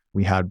for.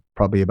 We had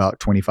probably about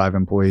 25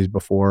 employees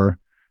before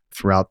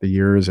throughout the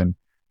years, and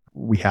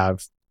we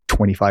have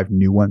 25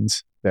 new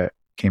ones that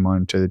came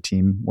onto the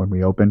team when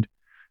we opened.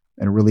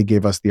 And it really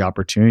gave us the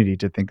opportunity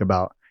to think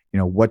about,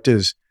 what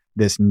does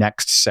this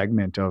next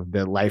segment of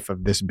the life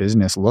of this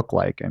business look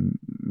like, and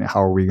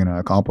how are we going to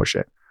accomplish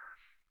it?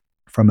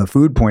 From a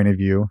food point of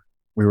view,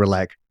 we were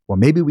like, well,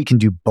 maybe we can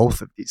do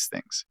both of these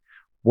things.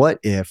 What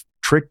if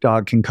Trick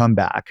Dog can come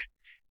back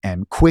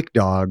and Quick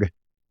Dog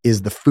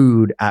is the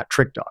food at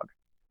Trick Dog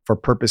for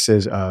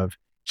purposes of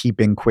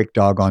keeping Quick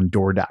Dog on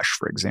DoorDash,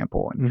 for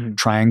example, and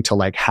trying to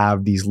like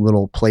have these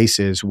little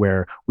places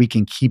where we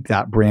can keep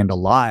that brand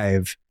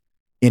alive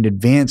in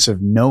advance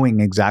of knowing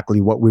exactly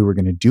what we were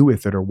going to do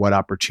with it or what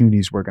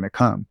opportunities were going to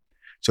come.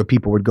 So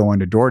people would go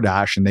into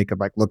DoorDash and they could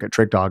like look at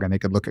Trick Dog and they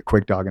could look at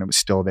Quick Dog and it was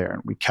still there.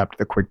 And we kept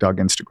the Quick Dog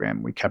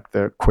Instagram, we kept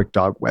the Quick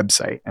Dog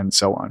website and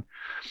so on.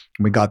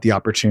 And we got the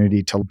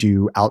opportunity to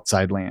do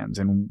Outside Lands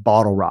and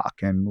Bottle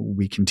Rock, and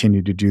we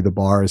continued to do the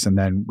bars. And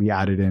then we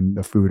added in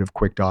the food of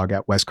Quick Dog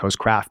at West Coast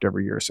Craft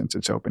every year since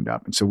it's opened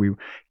up. And so we were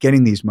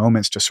getting these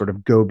moments to sort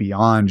of go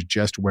beyond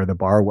just where the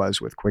bar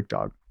was with Quick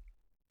Dog.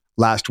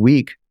 Last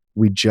week,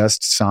 we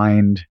just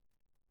signed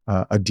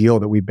a deal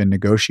that we've been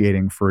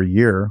negotiating for a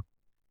year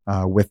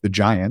with the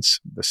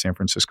Giants, the San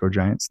Francisco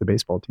Giants, the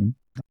baseball team.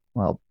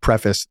 I'll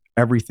preface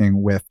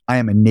everything with, I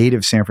am a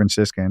native San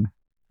Franciscan.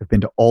 I've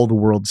been to all the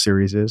World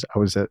Series. I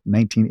was at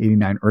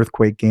 1989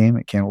 earthquake game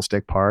at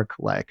Candlestick Park.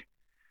 Like,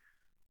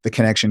 the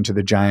connection to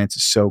the Giants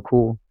is so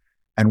cool.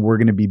 And we're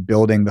going to be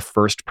building the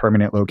first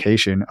permanent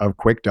location of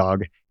Quick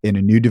Dog in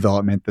a new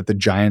development that the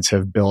Giants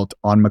have built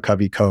on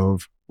McCovey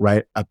Cove,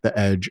 right at the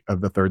edge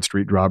of the 3rd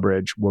Street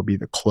Drawbridge. Will be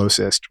the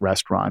closest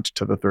restaurant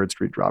to the 3rd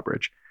Street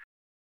Drawbridge,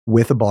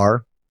 with a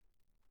bar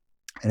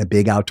and a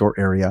big outdoor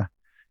area.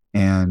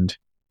 And,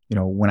 you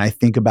know, when I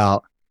think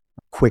about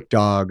Quick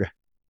Dog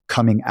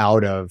coming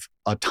out of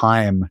a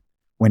time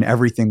when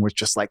everything was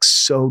just like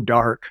so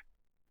dark,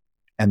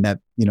 and that,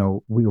 you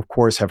know, we of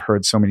course have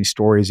heard so many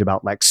stories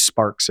about like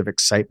sparks of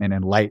excitement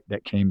and light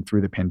that came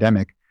through the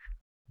pandemic.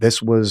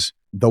 This was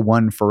the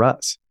one for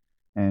us.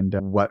 And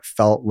what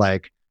felt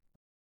like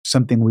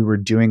something we were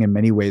doing in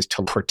many ways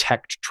to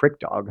protect Trick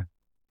Dog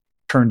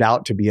turned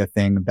out to be a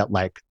thing that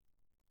like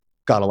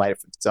got a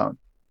life of its own.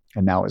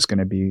 And now is going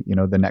to be, you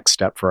know, the next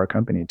step for our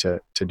company to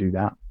do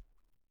that.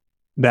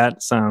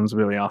 That sounds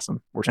really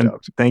awesome. We're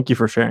stoked. And thank you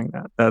for sharing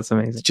that. That's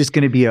amazing. It's just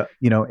going to be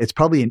it's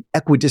probably an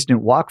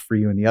equidistant walk for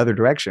you in the other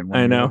direction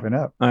when you open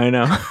up. I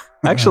know.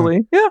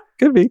 Actually, yeah,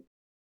 could be.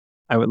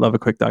 I would love a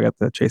Quick Dog at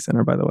the Chase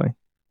Center, by the way.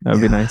 That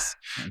would be nice.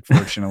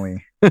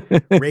 Unfortunately.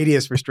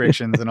 Radius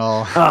restrictions and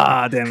all.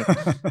 Damn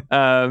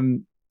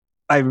it.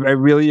 I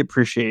really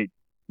appreciate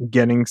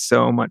getting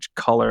so much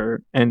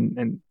color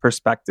and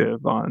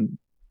perspective on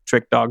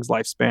Trick Dog's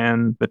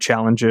lifespan, the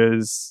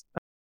challenges.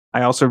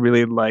 I also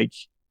really like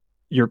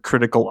your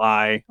critical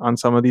eye on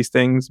some of these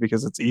things,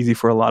 because it's easy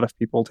for a lot of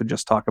people to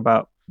just talk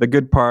about the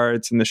good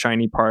parts and the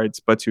shiny parts,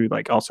 but to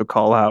like also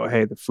call out,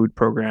 hey, the food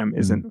program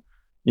isn't,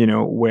 you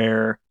know,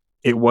 where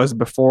it was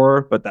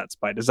before, but that's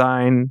by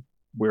design.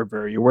 We're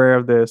very aware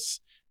of this.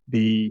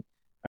 The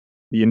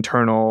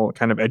internal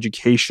kind of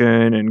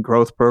education and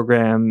growth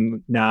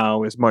program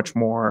now is much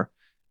more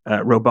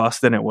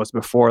robust than it was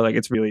before. Like,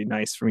 it's really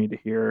nice for me to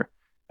hear.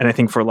 And I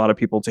think for a lot of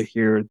people to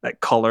hear that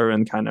color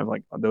and kind of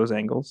like those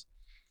angles.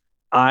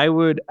 I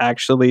would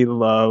actually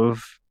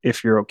love,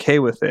 if you're okay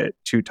with it,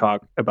 to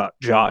talk about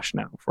Josh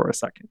now for a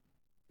second,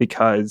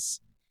 because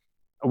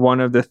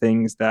one of the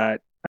things that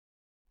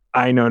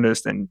I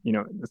noticed, and you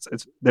know,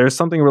 there's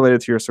something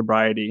related to your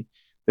sobriety.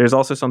 There's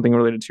also something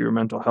related to your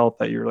mental health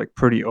that you're like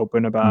pretty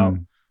open about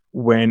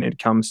when it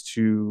comes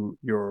to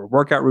your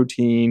workout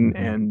routine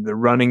and the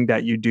running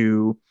that you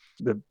do,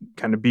 the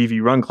kind of BV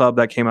Run Club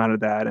that came out of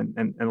that,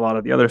 and a lot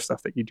of the other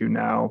stuff that you do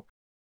now.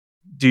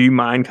 Do you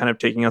mind kind of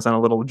taking us on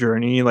a little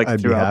journey like I'd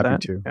throughout be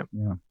happy that? to.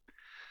 Yeah.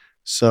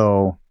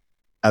 So,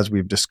 as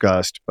we've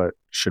discussed, but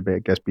should be, I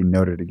guess, be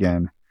noted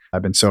again,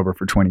 I've been sober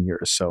for 20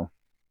 years. So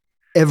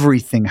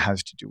everything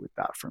has to do with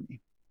that for me.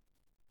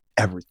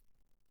 Everything.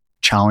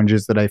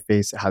 Challenges that I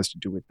face, it has to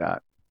do with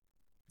that.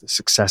 The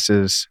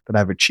successes that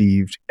I've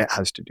achieved, it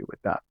has to do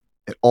with that.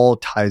 It all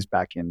ties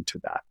back into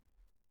that.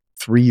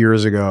 3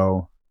 years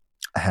ago,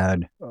 I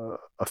had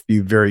a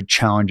few very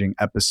challenging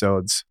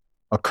episodes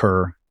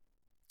occur.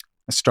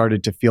 I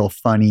started to feel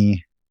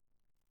funny.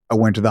 I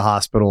went to the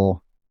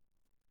hospital.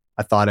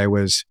 I thought I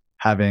was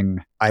having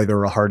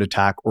either a heart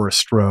attack or a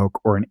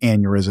stroke or an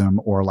aneurysm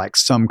or like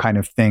some kind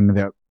of thing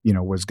that, you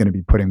know, was going to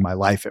be putting my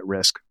life at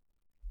risk.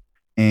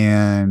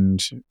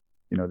 And,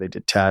 you know, they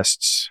did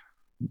tests,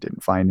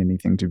 didn't find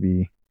anything to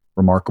be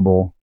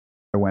remarkable.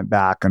 I went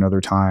back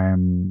another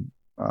time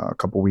a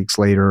couple weeks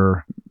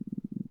later,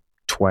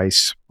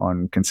 twice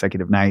on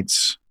consecutive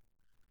nights.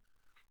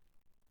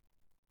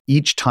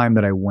 Each time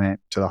that I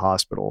went to the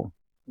hospital,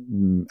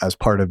 as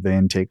part of the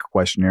intake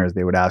questionnaires,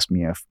 they would ask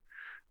me if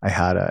I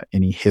had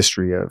any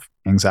history of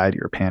anxiety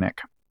or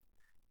panic.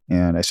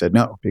 And I said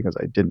no, because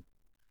I didn't.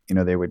 You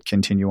know, they would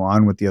continue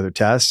on with the other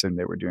tests, and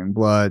they were doing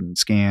blood and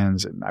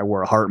scans, and I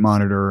wore a heart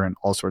monitor and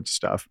all sorts of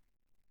stuff.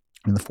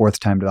 And the fourth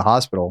time to the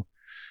hospital,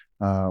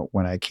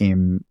 when I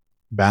came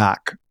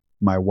back,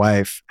 my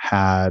wife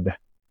had,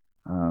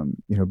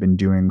 been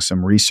doing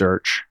some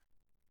research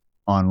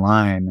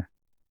online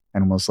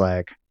and was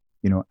like,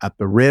 you know, at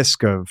the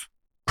risk of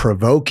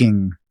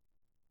provoking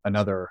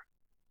another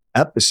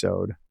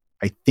episode,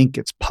 I think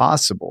it's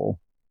possible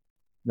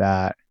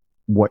that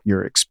what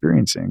you're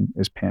experiencing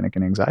is panic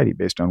and anxiety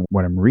based on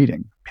what I'm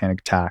reading, panic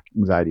attack,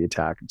 anxiety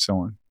attack, and so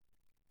on.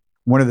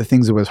 one of the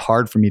things that was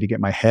hard for me to get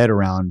my head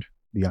around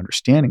the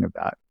understanding of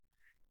that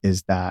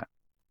is that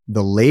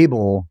the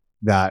label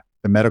that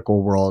the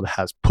medical world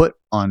has put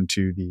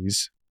onto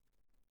these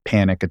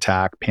panic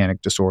attack,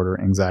 panic disorder,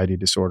 anxiety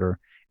disorder,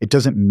 it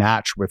doesn't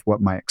match with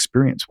what my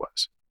experience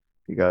was,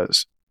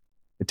 because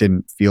it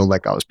didn't feel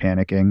like I was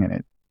panicking, and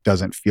it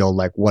doesn't feel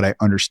like what I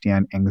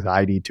understand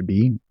anxiety to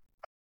be.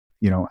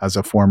 As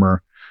a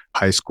former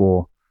high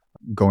school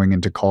going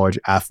into college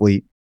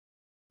athlete,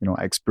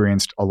 I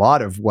experienced a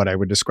lot of what I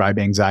would describe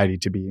anxiety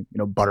to be,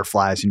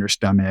 butterflies in your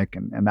stomach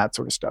and that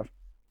sort of stuff.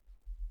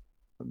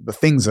 The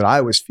things that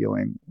I was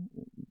feeling,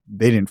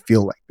 they didn't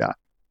feel like that.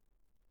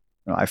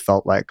 I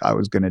felt like I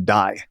was going to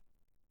die.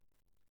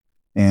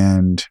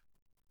 And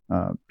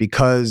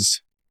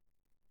because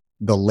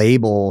the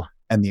label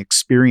and the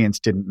experience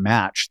didn't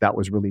match, that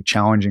was really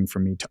challenging for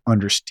me to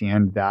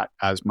understand that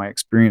as my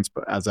experience.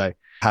 But as I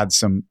had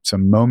some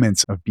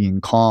moments of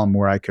being calm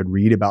where I could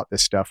read about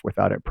this stuff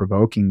without it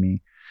provoking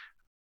me,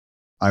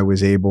 I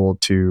was able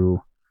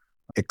to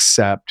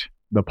accept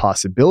the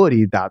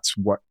possibility that's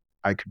what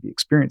I could be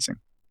experiencing.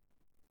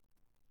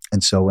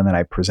 And so when then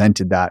I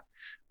presented that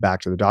back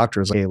to the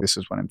doctors, like, hey, this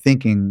is what I'm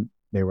thinking,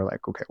 they were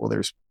like, okay, well,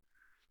 there's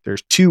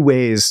two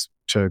ways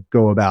to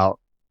go about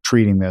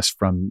treating this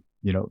from,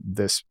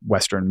 this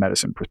Western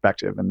medicine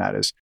perspective. And that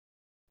is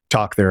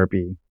talk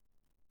therapy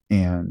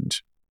and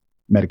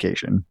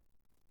medication.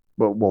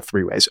 Well,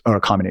 three ways, or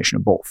a combination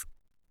of both.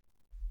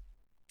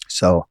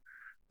 So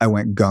I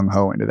went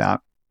gung-ho into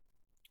that.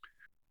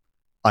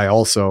 I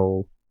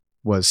also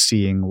was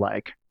seeing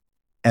like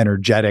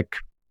energetic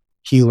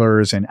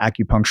healers and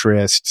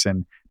acupuncturists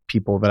and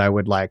people that I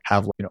would like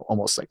have,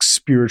 almost like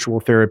spiritual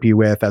therapy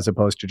with, as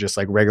opposed to just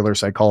like regular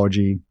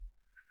psychology.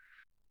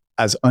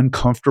 As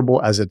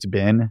uncomfortable as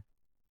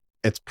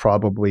it's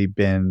probably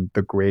been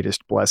the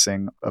greatest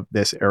blessing of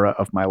this era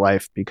of my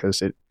life,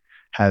 because it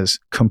has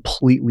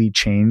completely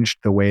changed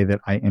the way that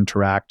I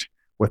interact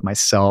with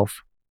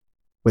myself,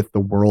 with the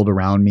world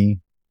around me,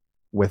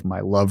 with my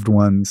loved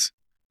ones,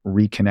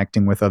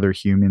 reconnecting with other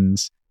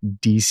humans,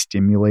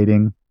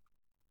 de-stimulating.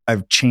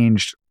 I've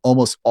changed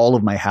almost all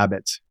of my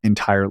habits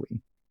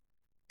entirely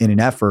in an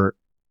effort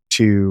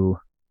to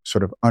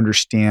sort of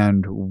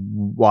understand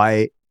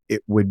why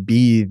it would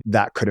be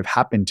that could have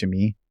happened to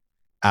me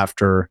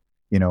after,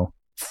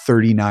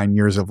 39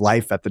 years of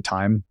life at the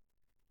time,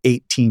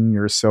 18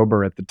 years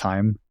sober at the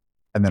time,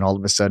 and then all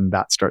of a sudden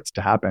that starts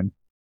to happen.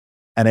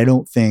 And I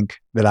don't think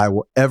that I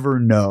will ever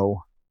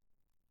know,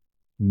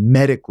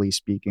 medically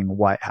speaking,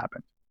 why it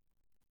happened.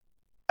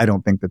 I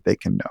don't think that they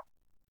can know.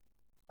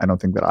 I don't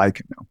think that I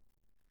can know.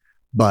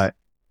 But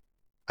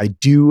I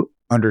do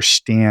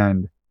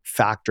understand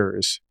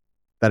factors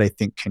that I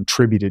think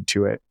contributed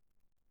to it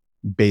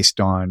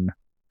based on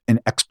an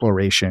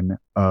exploration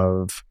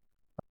of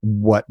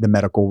what the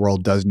medical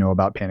world does know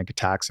about panic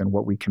attacks and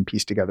what we can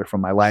piece together from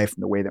my life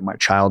and the way that my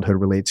childhood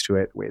relates to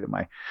it, the way that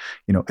my,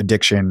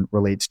 addiction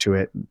relates to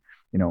it, and,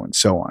 and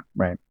so on,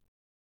 right?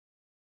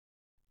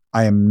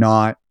 I am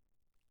not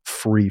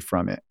free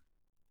from it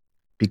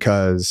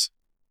because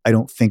I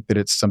don't think that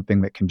it's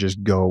something that can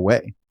just go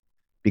away.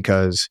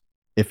 Because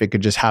if it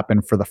could just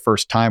happen for the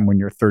first time when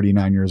you're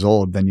 39 years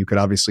old, then you could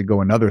obviously go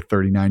another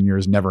 39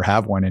 years, never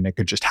have one, and it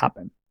could just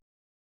happen.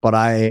 But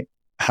I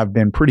have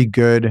been pretty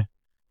good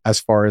as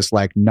far as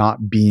like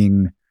not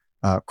being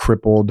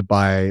crippled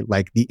by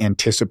like the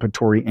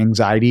anticipatory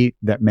anxiety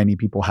that many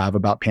people have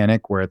about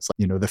panic, where it's,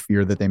 the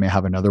fear that they may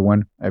have another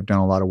one. I've done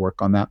a lot of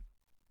work on that.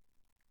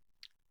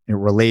 It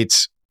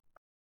relates,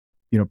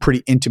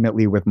 pretty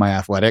intimately with my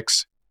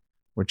athletics,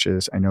 which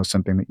is, I know,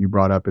 something that you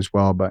brought up as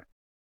well, but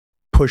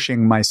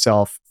pushing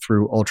myself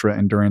through ultra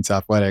endurance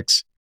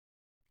athletics,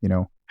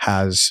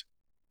 has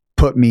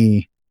put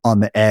me on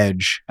the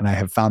edge. And I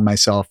have found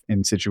myself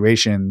in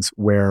situations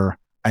where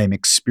I am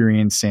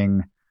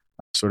experiencing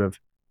sort of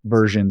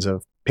versions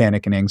of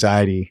panic and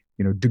anxiety,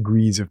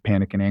 degrees of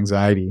panic and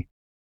anxiety,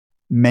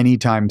 many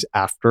times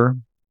after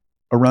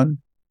a run,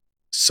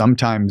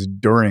 sometimes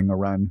during a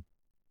run,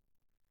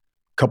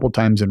 a couple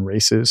times in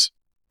races.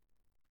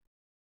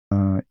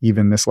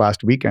 Even this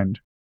last weekend,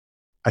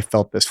 I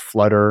felt this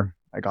flutter.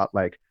 I got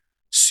like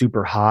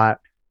super hot,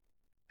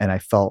 and I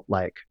felt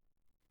like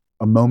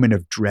a moment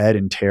of dread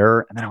and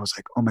terror. And then I was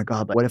like, oh my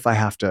God, what if I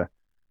have to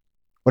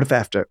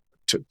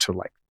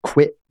like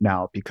quit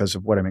now because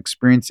of what I'm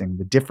experiencing?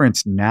 The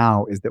difference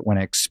now is that when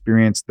I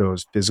experience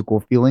those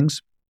physical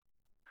feelings,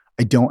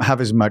 I don't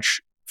have as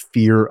much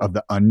fear of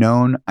the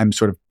unknown. I'm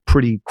sort of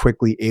pretty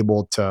quickly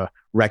able to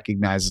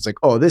recognize it's like,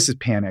 oh, this is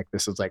panic.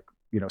 This is like,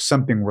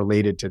 something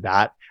related to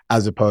that,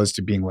 as opposed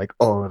to being like,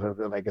 oh,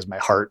 like, is my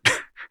heart,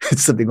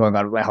 it's something going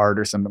on with my heart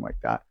or something like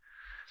that.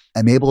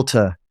 I'm able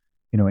to,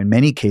 in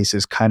many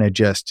cases, kind of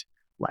just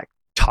like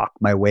talk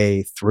my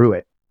way through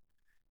it.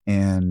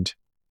 And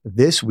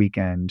this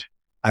weekend,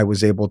 I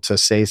was able to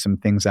say some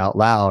things out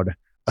loud,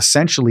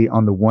 essentially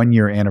on the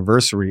 1-year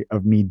anniversary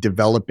of me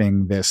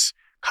developing this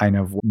kind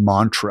of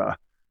mantra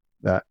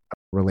that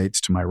relates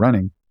to my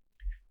running.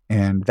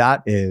 And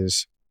that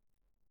is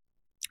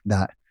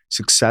that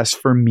success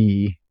for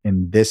me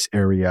in this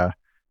area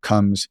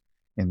comes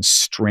in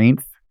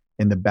strength,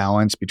 in the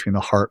balance between the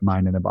heart,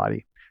 mind, and the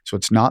body. So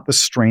it's not the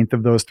strength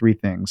of those three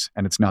things,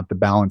 and it's not the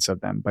balance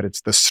of them, but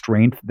it's the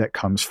strength that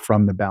comes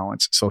from the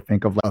balance. So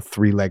think of a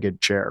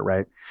three-legged chair,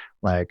 right?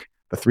 Like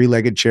the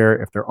three-legged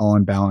chair, if they're all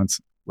in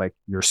balance, like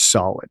you're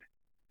solid.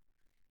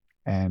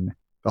 And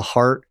the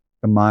heart,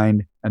 the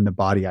mind, and the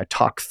body, I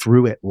talk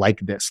through it like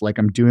this, like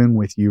I'm doing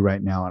with you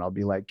right now. And I'll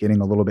be like getting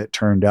a little bit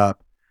turned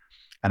up,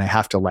 and I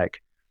have to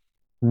like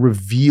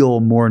reveal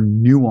more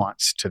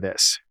nuance to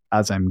this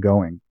as I'm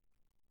going.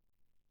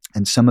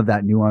 And some of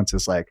that nuance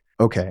is like,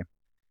 okay,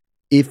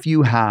 if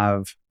you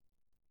have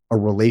a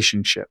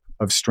relationship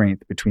of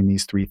strength between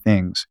these three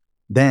things,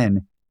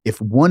 then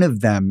if one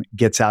of them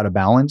gets out of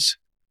balance,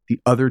 the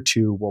other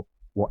two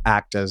will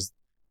act as,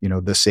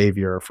 the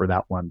savior for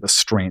that one, the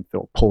strength that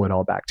will pull it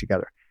all back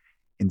together.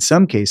 In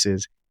some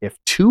cases, if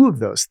two of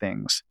those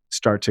things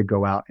start to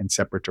go out in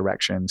separate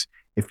directions,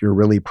 if you're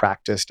really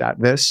practiced at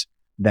this,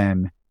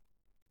 then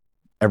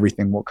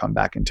everything will come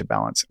back into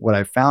balance. What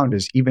I've found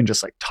is even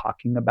just like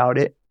talking about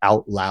it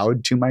out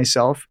loud to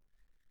myself,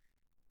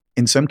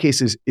 in some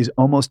cases is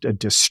almost a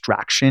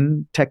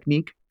distraction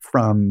technique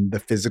from the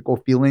physical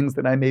feelings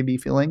that I may be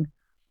feeling.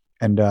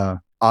 And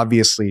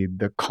obviously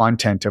the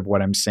content of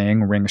what I'm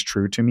saying rings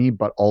true to me,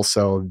 but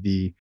also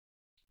the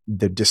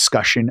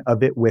discussion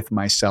of it with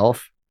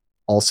myself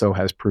also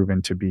has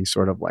proven to be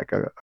sort of like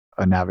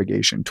a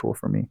navigation tool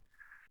for me.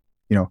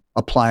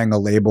 Applying a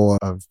label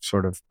of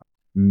sort of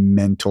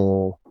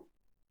mental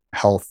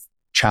health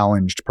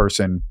challenged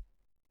person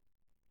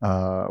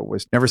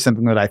was never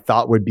something that I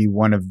thought would be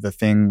one of the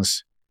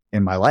things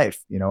in my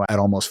life. At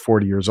almost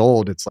 40 years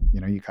old, it's like,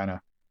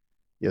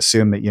 you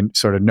assume that you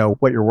sort of know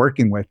what you're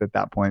working with at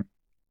that point.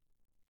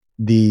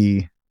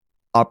 The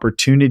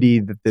opportunity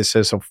that this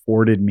has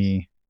afforded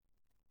me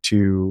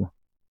to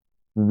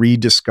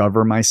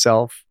rediscover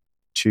myself,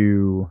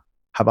 to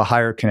have a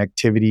higher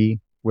connectivity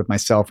with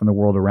myself and the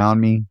world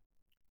around me,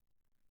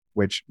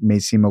 which may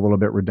seem a little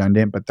bit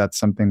redundant, but that's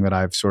something that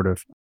I've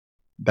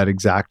that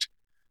exact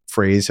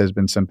phrase has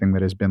been something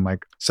that has been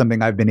like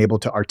something I've been able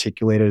to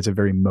articulate as a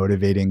very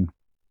motivating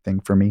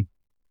thing for me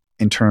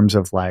in terms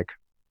of like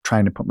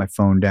trying to put my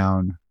phone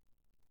down,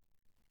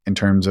 in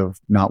terms of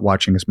not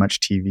watching as much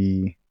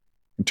TV,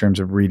 in terms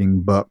of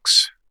reading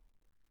books,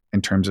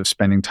 in terms of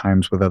spending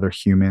times with other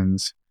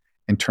humans,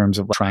 in terms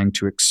of trying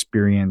to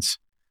experience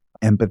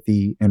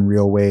empathy in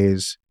real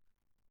ways.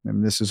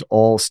 And this is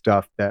all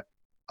stuff that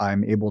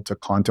I'm able to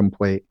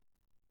contemplate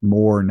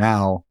more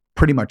now,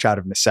 pretty much out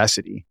of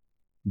necessity,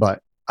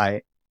 but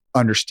I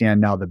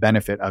understand now the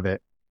benefit of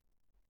it.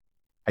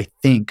 I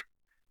think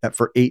that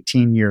for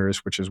 18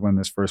 years, which is when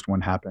this first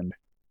one happened,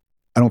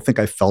 I don't think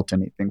I felt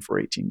anything for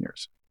 18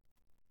 years.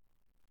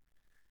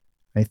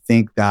 I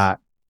think that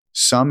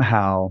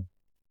somehow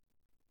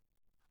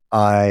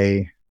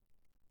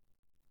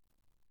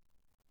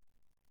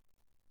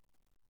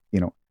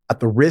at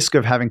the risk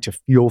of having to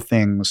feel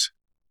things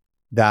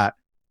that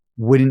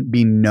wouldn't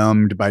be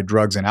numbed by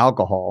drugs and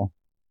alcohol,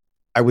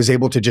 I was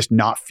able to just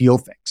not feel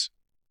things.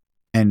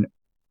 And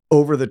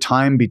over the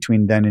time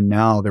between then and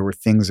now, there were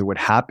things that would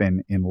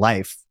happen in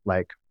life,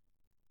 like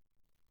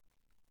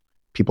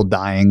people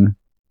dying,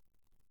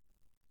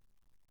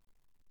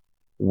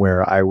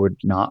 where I would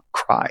not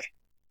cry.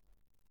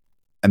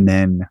 And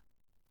then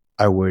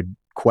I would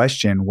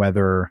question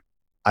whether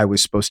I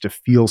was supposed to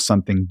feel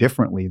something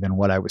differently than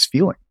what I was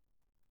feeling.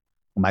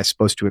 Am I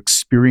supposed to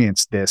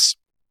experience this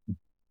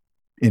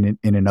in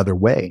another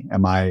way?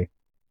 Am I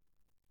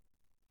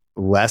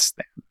less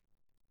than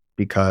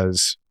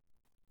because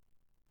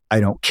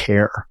I don't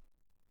care?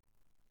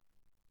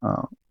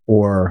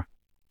 Or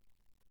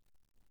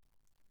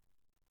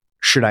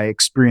should I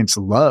experience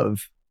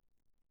love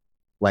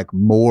like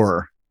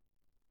more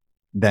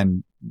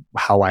than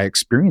how I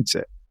experience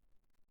it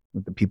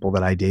with the people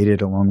that I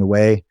dated along the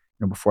way,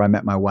 before I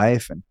met my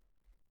wife? And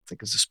it's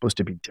like, is this supposed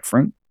to be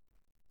different?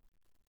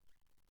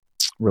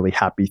 Really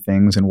happy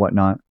things and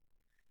whatnot.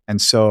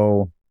 And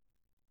so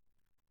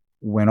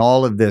when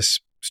all of this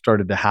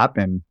started to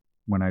happen,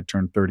 when I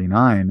turned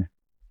 39,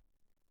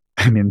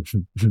 I mean,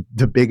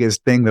 the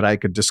biggest thing that I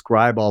could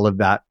describe all of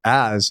that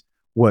as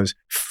was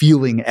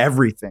feeling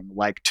everything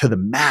like to the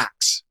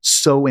max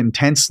so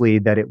intensely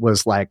that it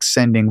was like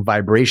sending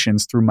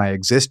vibrations through my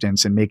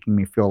existence and making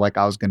me feel like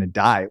I was going to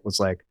die. It was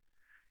like,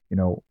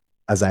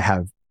 as I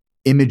have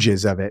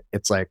images of it,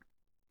 it's like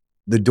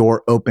the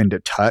door opened a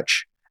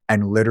touch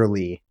and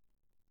literally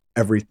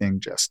everything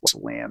just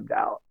slammed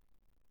out.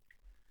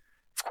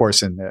 Of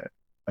course, in the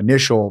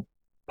initial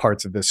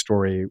parts of this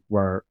story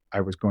where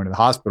I was going to the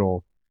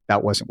hospital,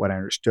 that wasn't what I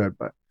understood.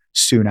 But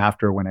soon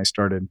after, when I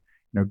started,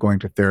 going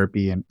to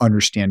therapy and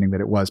understanding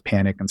that it was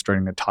panic and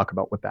starting to talk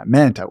about what that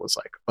meant, I was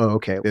like, oh,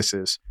 okay, this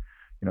is,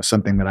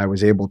 something that I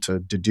was able to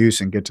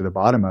deduce and get to the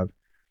bottom of.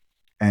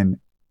 And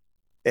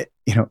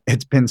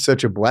it's been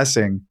such a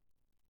blessing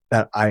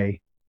that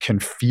I can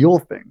feel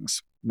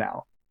things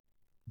now,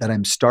 that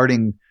I'm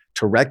starting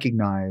to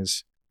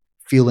recognize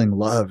feeling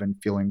love and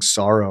feeling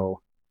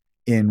sorrow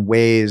in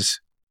ways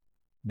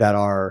that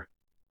are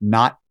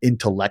not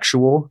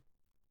intellectual,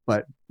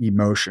 but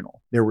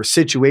emotional. There were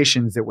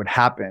situations that would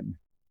happen,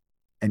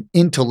 and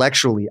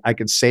intellectually, I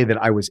could say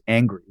that I was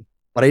angry,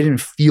 but I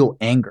didn't feel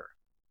anger.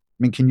 I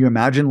mean, can you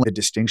imagine the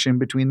distinction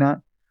between that?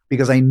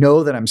 Because I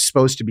know that I'm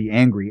supposed to be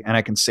angry and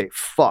I can say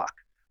fuck,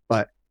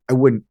 but I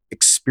wouldn't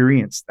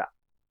experience that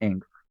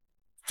anger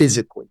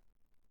physically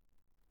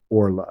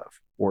or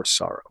love or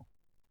sorrow.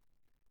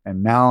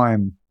 And now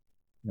I'm,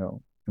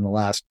 in the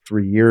last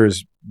 3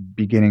 years,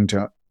 beginning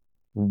to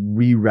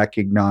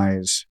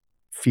re-recognize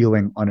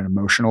feeling on an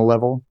emotional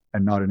level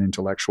and not an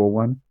intellectual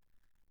one.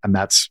 And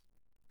that's,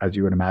 as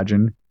you would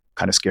imagine,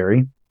 kind of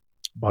scary,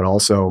 but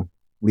also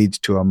leads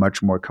to a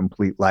much more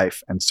complete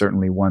life, and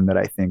certainly one that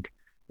I think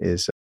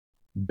is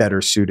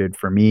better suited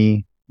for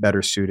me,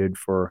 better suited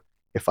for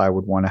if I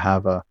would want to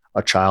have a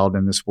child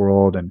in this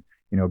world, and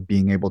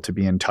being able to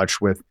be in touch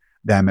with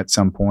them at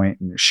some point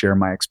and share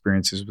my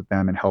experiences with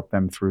them and help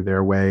them through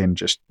their way, and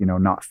just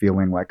not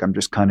feeling like I'm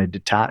just kind of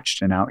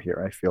detached and out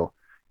here. I feel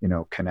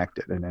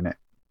connected and in it.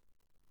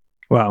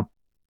 Wow,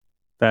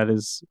 that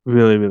is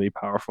really, really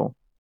powerful.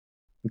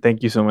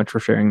 Thank you so much for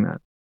sharing that.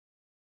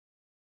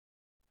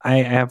 I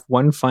have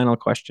one final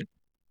question.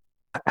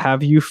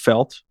 Have you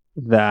felt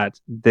that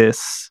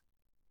this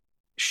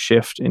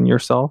shift in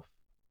yourself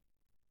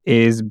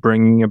is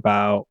bringing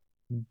about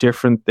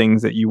different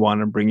things that you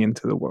want to bring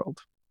into the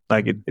world?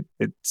 Like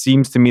it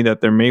seems to me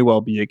that there may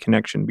well be a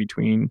connection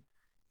between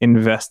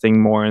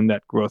investing more in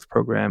that growth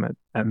program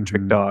at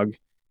Trick Dog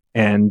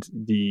and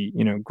the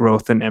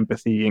growth and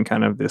empathy and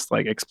kind of this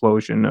like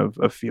explosion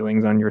of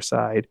feelings on your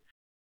side.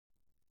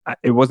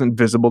 It wasn't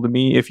visible to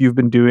me if you've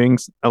been doing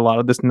a lot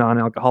of this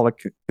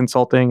non-alcoholic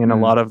consulting and a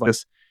lot of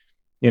this,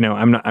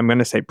 I'm going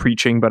to say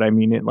preaching, but I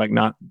mean it like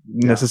not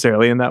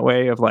necessarily in that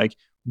way of like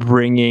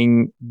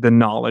bringing the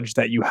knowledge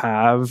that you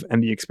have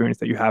and the experience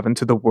that you have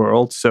into the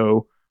world.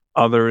 So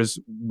others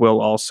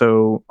will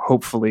also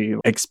hopefully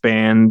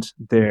expand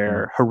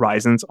their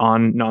horizons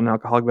on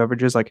non-alcoholic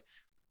beverages. Like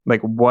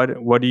what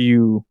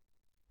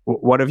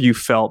have you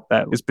felt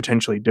that is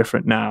potentially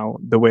different now,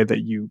 the way that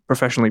you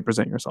professionally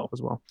present yourself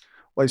as well?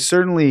 Well, I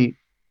certainly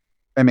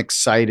am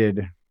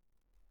excited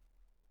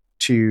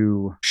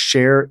to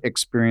share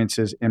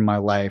experiences in my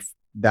life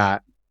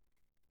that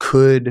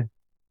could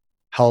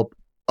help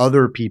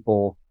other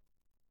people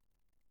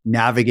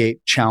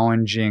navigate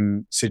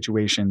challenging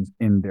situations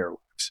in their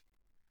lives.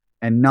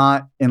 And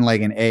not in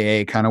like an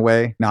AA kind of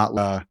way, not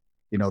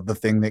the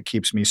thing that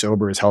keeps me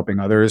sober is helping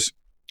others.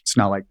 It's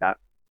not like that.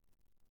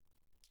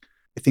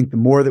 I think the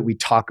more that we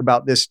talk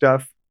about this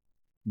stuff,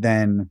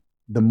 then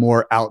the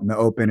more out in the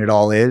open it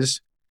all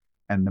is,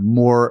 and the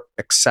more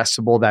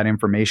accessible that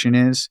information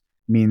is,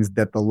 means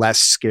that the less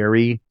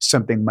scary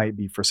something might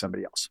be for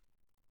somebody else.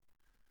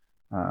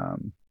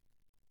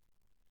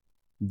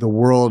 The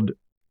world,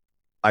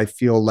 I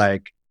feel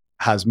like,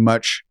 has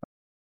much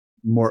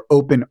more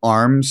open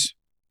arms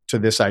to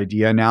this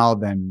idea now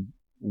than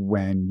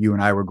when you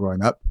and I were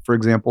growing up, for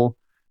example.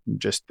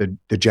 Just the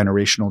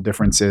generational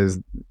differences,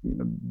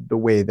 the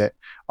way that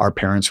our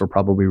parents were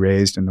probably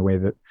raised and the way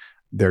that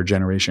their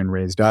generation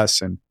raised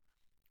us, and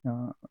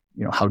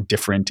how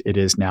different it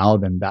is now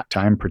than that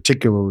time,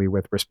 particularly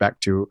with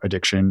respect to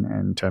addiction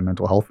and to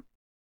mental health.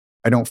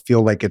 I don't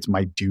feel like it's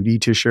my duty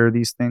to share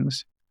these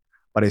things,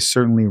 but I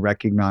certainly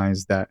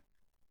recognize that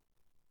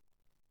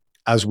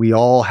as we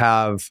all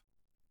have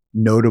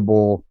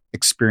notable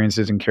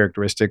experiences and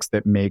characteristics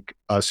that make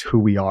us who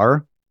we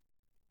are,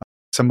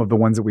 some of the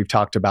ones that we've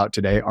talked about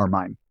today are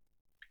mine.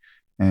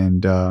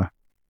 And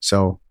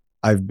so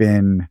I've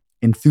been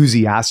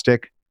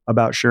enthusiastic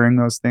about sharing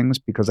those things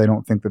because I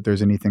don't think that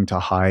there's anything to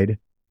hide.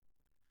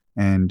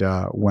 And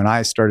when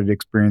I started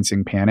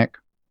experiencing panic,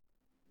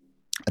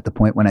 at the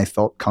point when I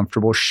felt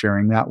comfortable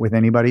sharing that with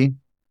anybody,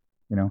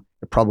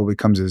 it probably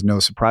comes as no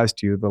surprise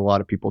to you that a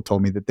lot of people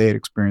told me that they had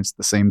experienced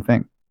the same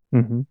thing.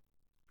 Mm-hmm.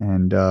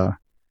 And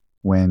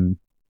when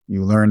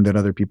you learn that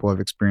other people have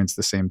experienced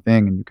the same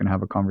thing and you can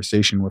have a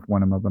conversation with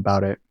one of them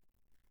about it,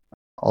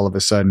 all of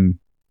a sudden,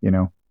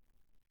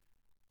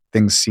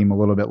 things seem a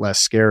little bit less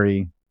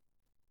scary,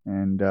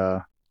 and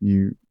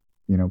you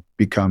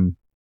become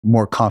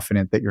more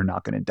confident that you're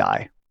not going to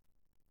die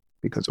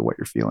because of what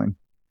you're feeling.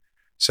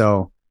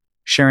 So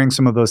sharing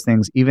some of those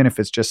things, even if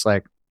it's just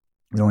like,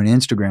 an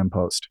Instagram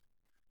post,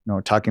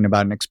 talking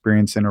about an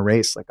experience in a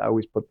race, like I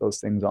always put those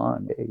things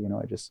on. Hey,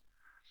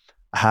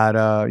 I had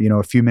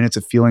a few minutes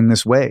of feeling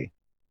this way,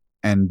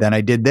 and then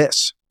I did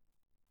this,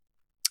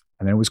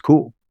 and then it was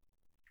cool.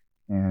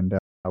 And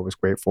I was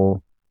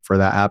grateful for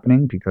that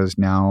happening because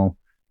now,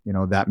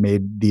 that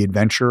made the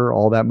adventure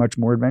all that much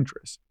more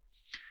adventurous.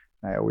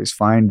 I always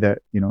find that,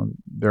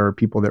 there are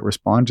people that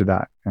respond to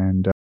that.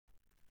 And,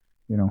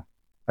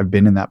 I've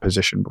been in that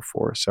position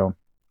before. So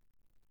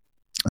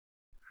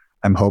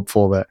I'm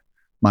hopeful that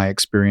my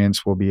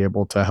experience will be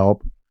able to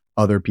help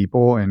other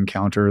people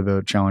encounter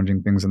the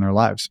challenging things in their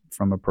lives.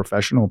 From a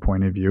professional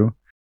point of view,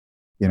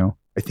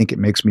 I think it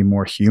makes me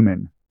more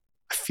human.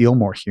 I feel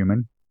more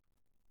human.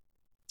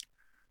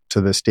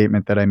 to the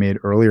statement that I made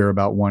earlier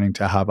about wanting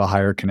to have a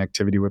higher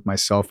connectivity with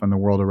myself and the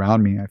world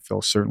around me. I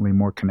feel certainly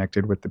more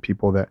connected with the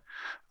people that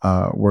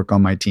work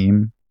on my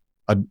team.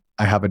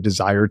 I have a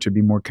desire to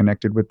be more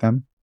connected with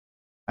them.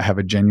 I have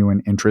a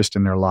genuine interest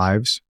in their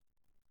lives,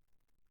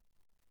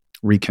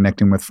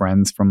 reconnecting with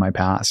friends from my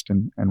past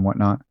and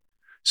whatnot.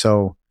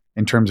 So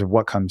in terms of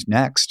what comes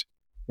next,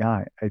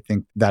 I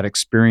think that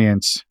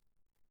experience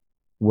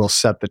will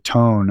set the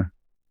tone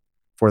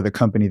for the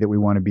company that we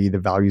want to be, the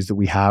values that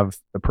we have,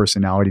 the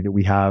personality that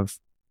we have,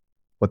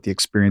 what the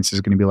experience is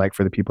going to be like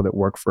for the people that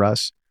work for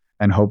us,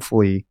 and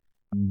hopefully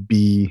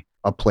be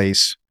a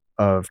place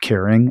of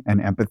caring and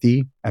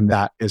empathy. And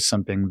that is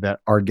something that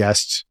our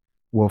guests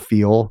will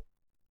feel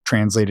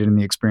translated in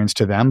the experience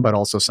to them, but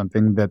also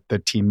something that the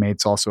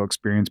teammates also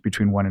experience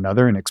between one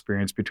another and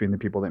experience between the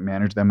people that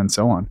manage them and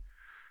so on.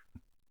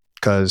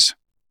 Because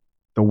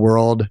the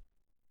world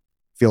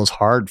feels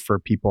hard for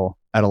people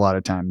at a lot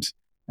of times.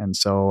 And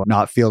so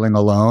not feeling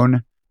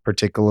alone,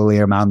 particularly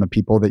among the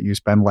people that you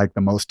spend like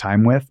the most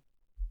time with,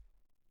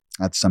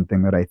 that's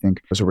something that I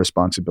think is a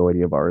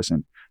responsibility of ours.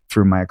 And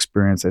through my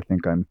experience, I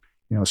think I'm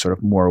sort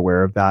of more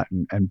aware of that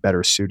and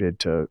better suited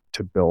to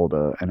build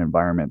an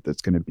environment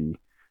that's going to be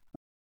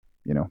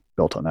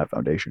built on that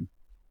foundation.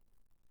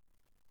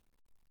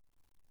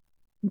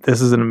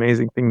 This is an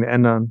amazing thing to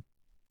end on.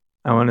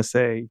 I want to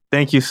say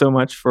thank you so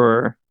much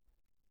for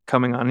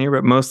coming on here,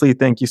 but mostly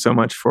thank you so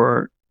much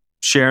for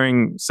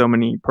sharing so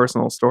many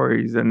personal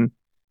stories and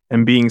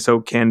being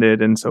so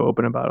candid and so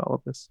open about all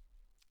of this.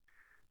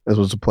 This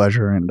was a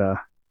pleasure, and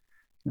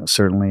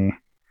certainly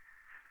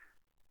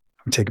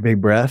take a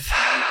big breath,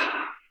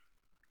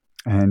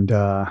 and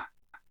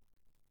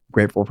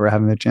grateful for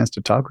having the chance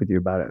to talk with you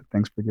about it.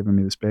 Thanks for giving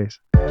me the space.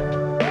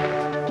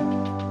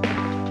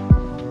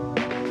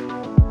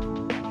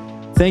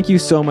 Thank you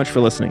so much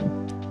for listening.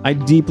 I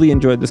deeply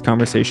enjoyed this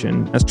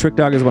conversation, as Trick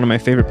Dog is one of my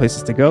favorite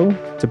places to go,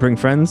 to bring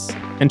friends,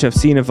 and to have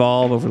seen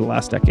evolve over the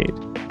last decade.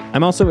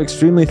 I'm also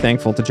extremely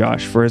thankful to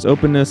Josh for his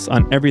openness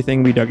on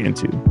everything we dug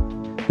into.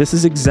 This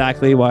is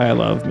exactly why I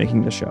love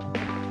making the show.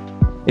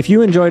 If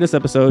you enjoyed this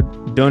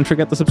episode, don't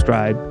forget to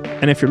subscribe,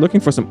 and if you're looking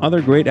for some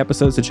other great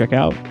episodes to check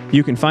out,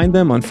 you can find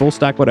them on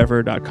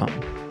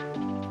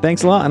fullstackwhatever.com.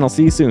 Thanks a lot, and I'll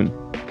see you soon.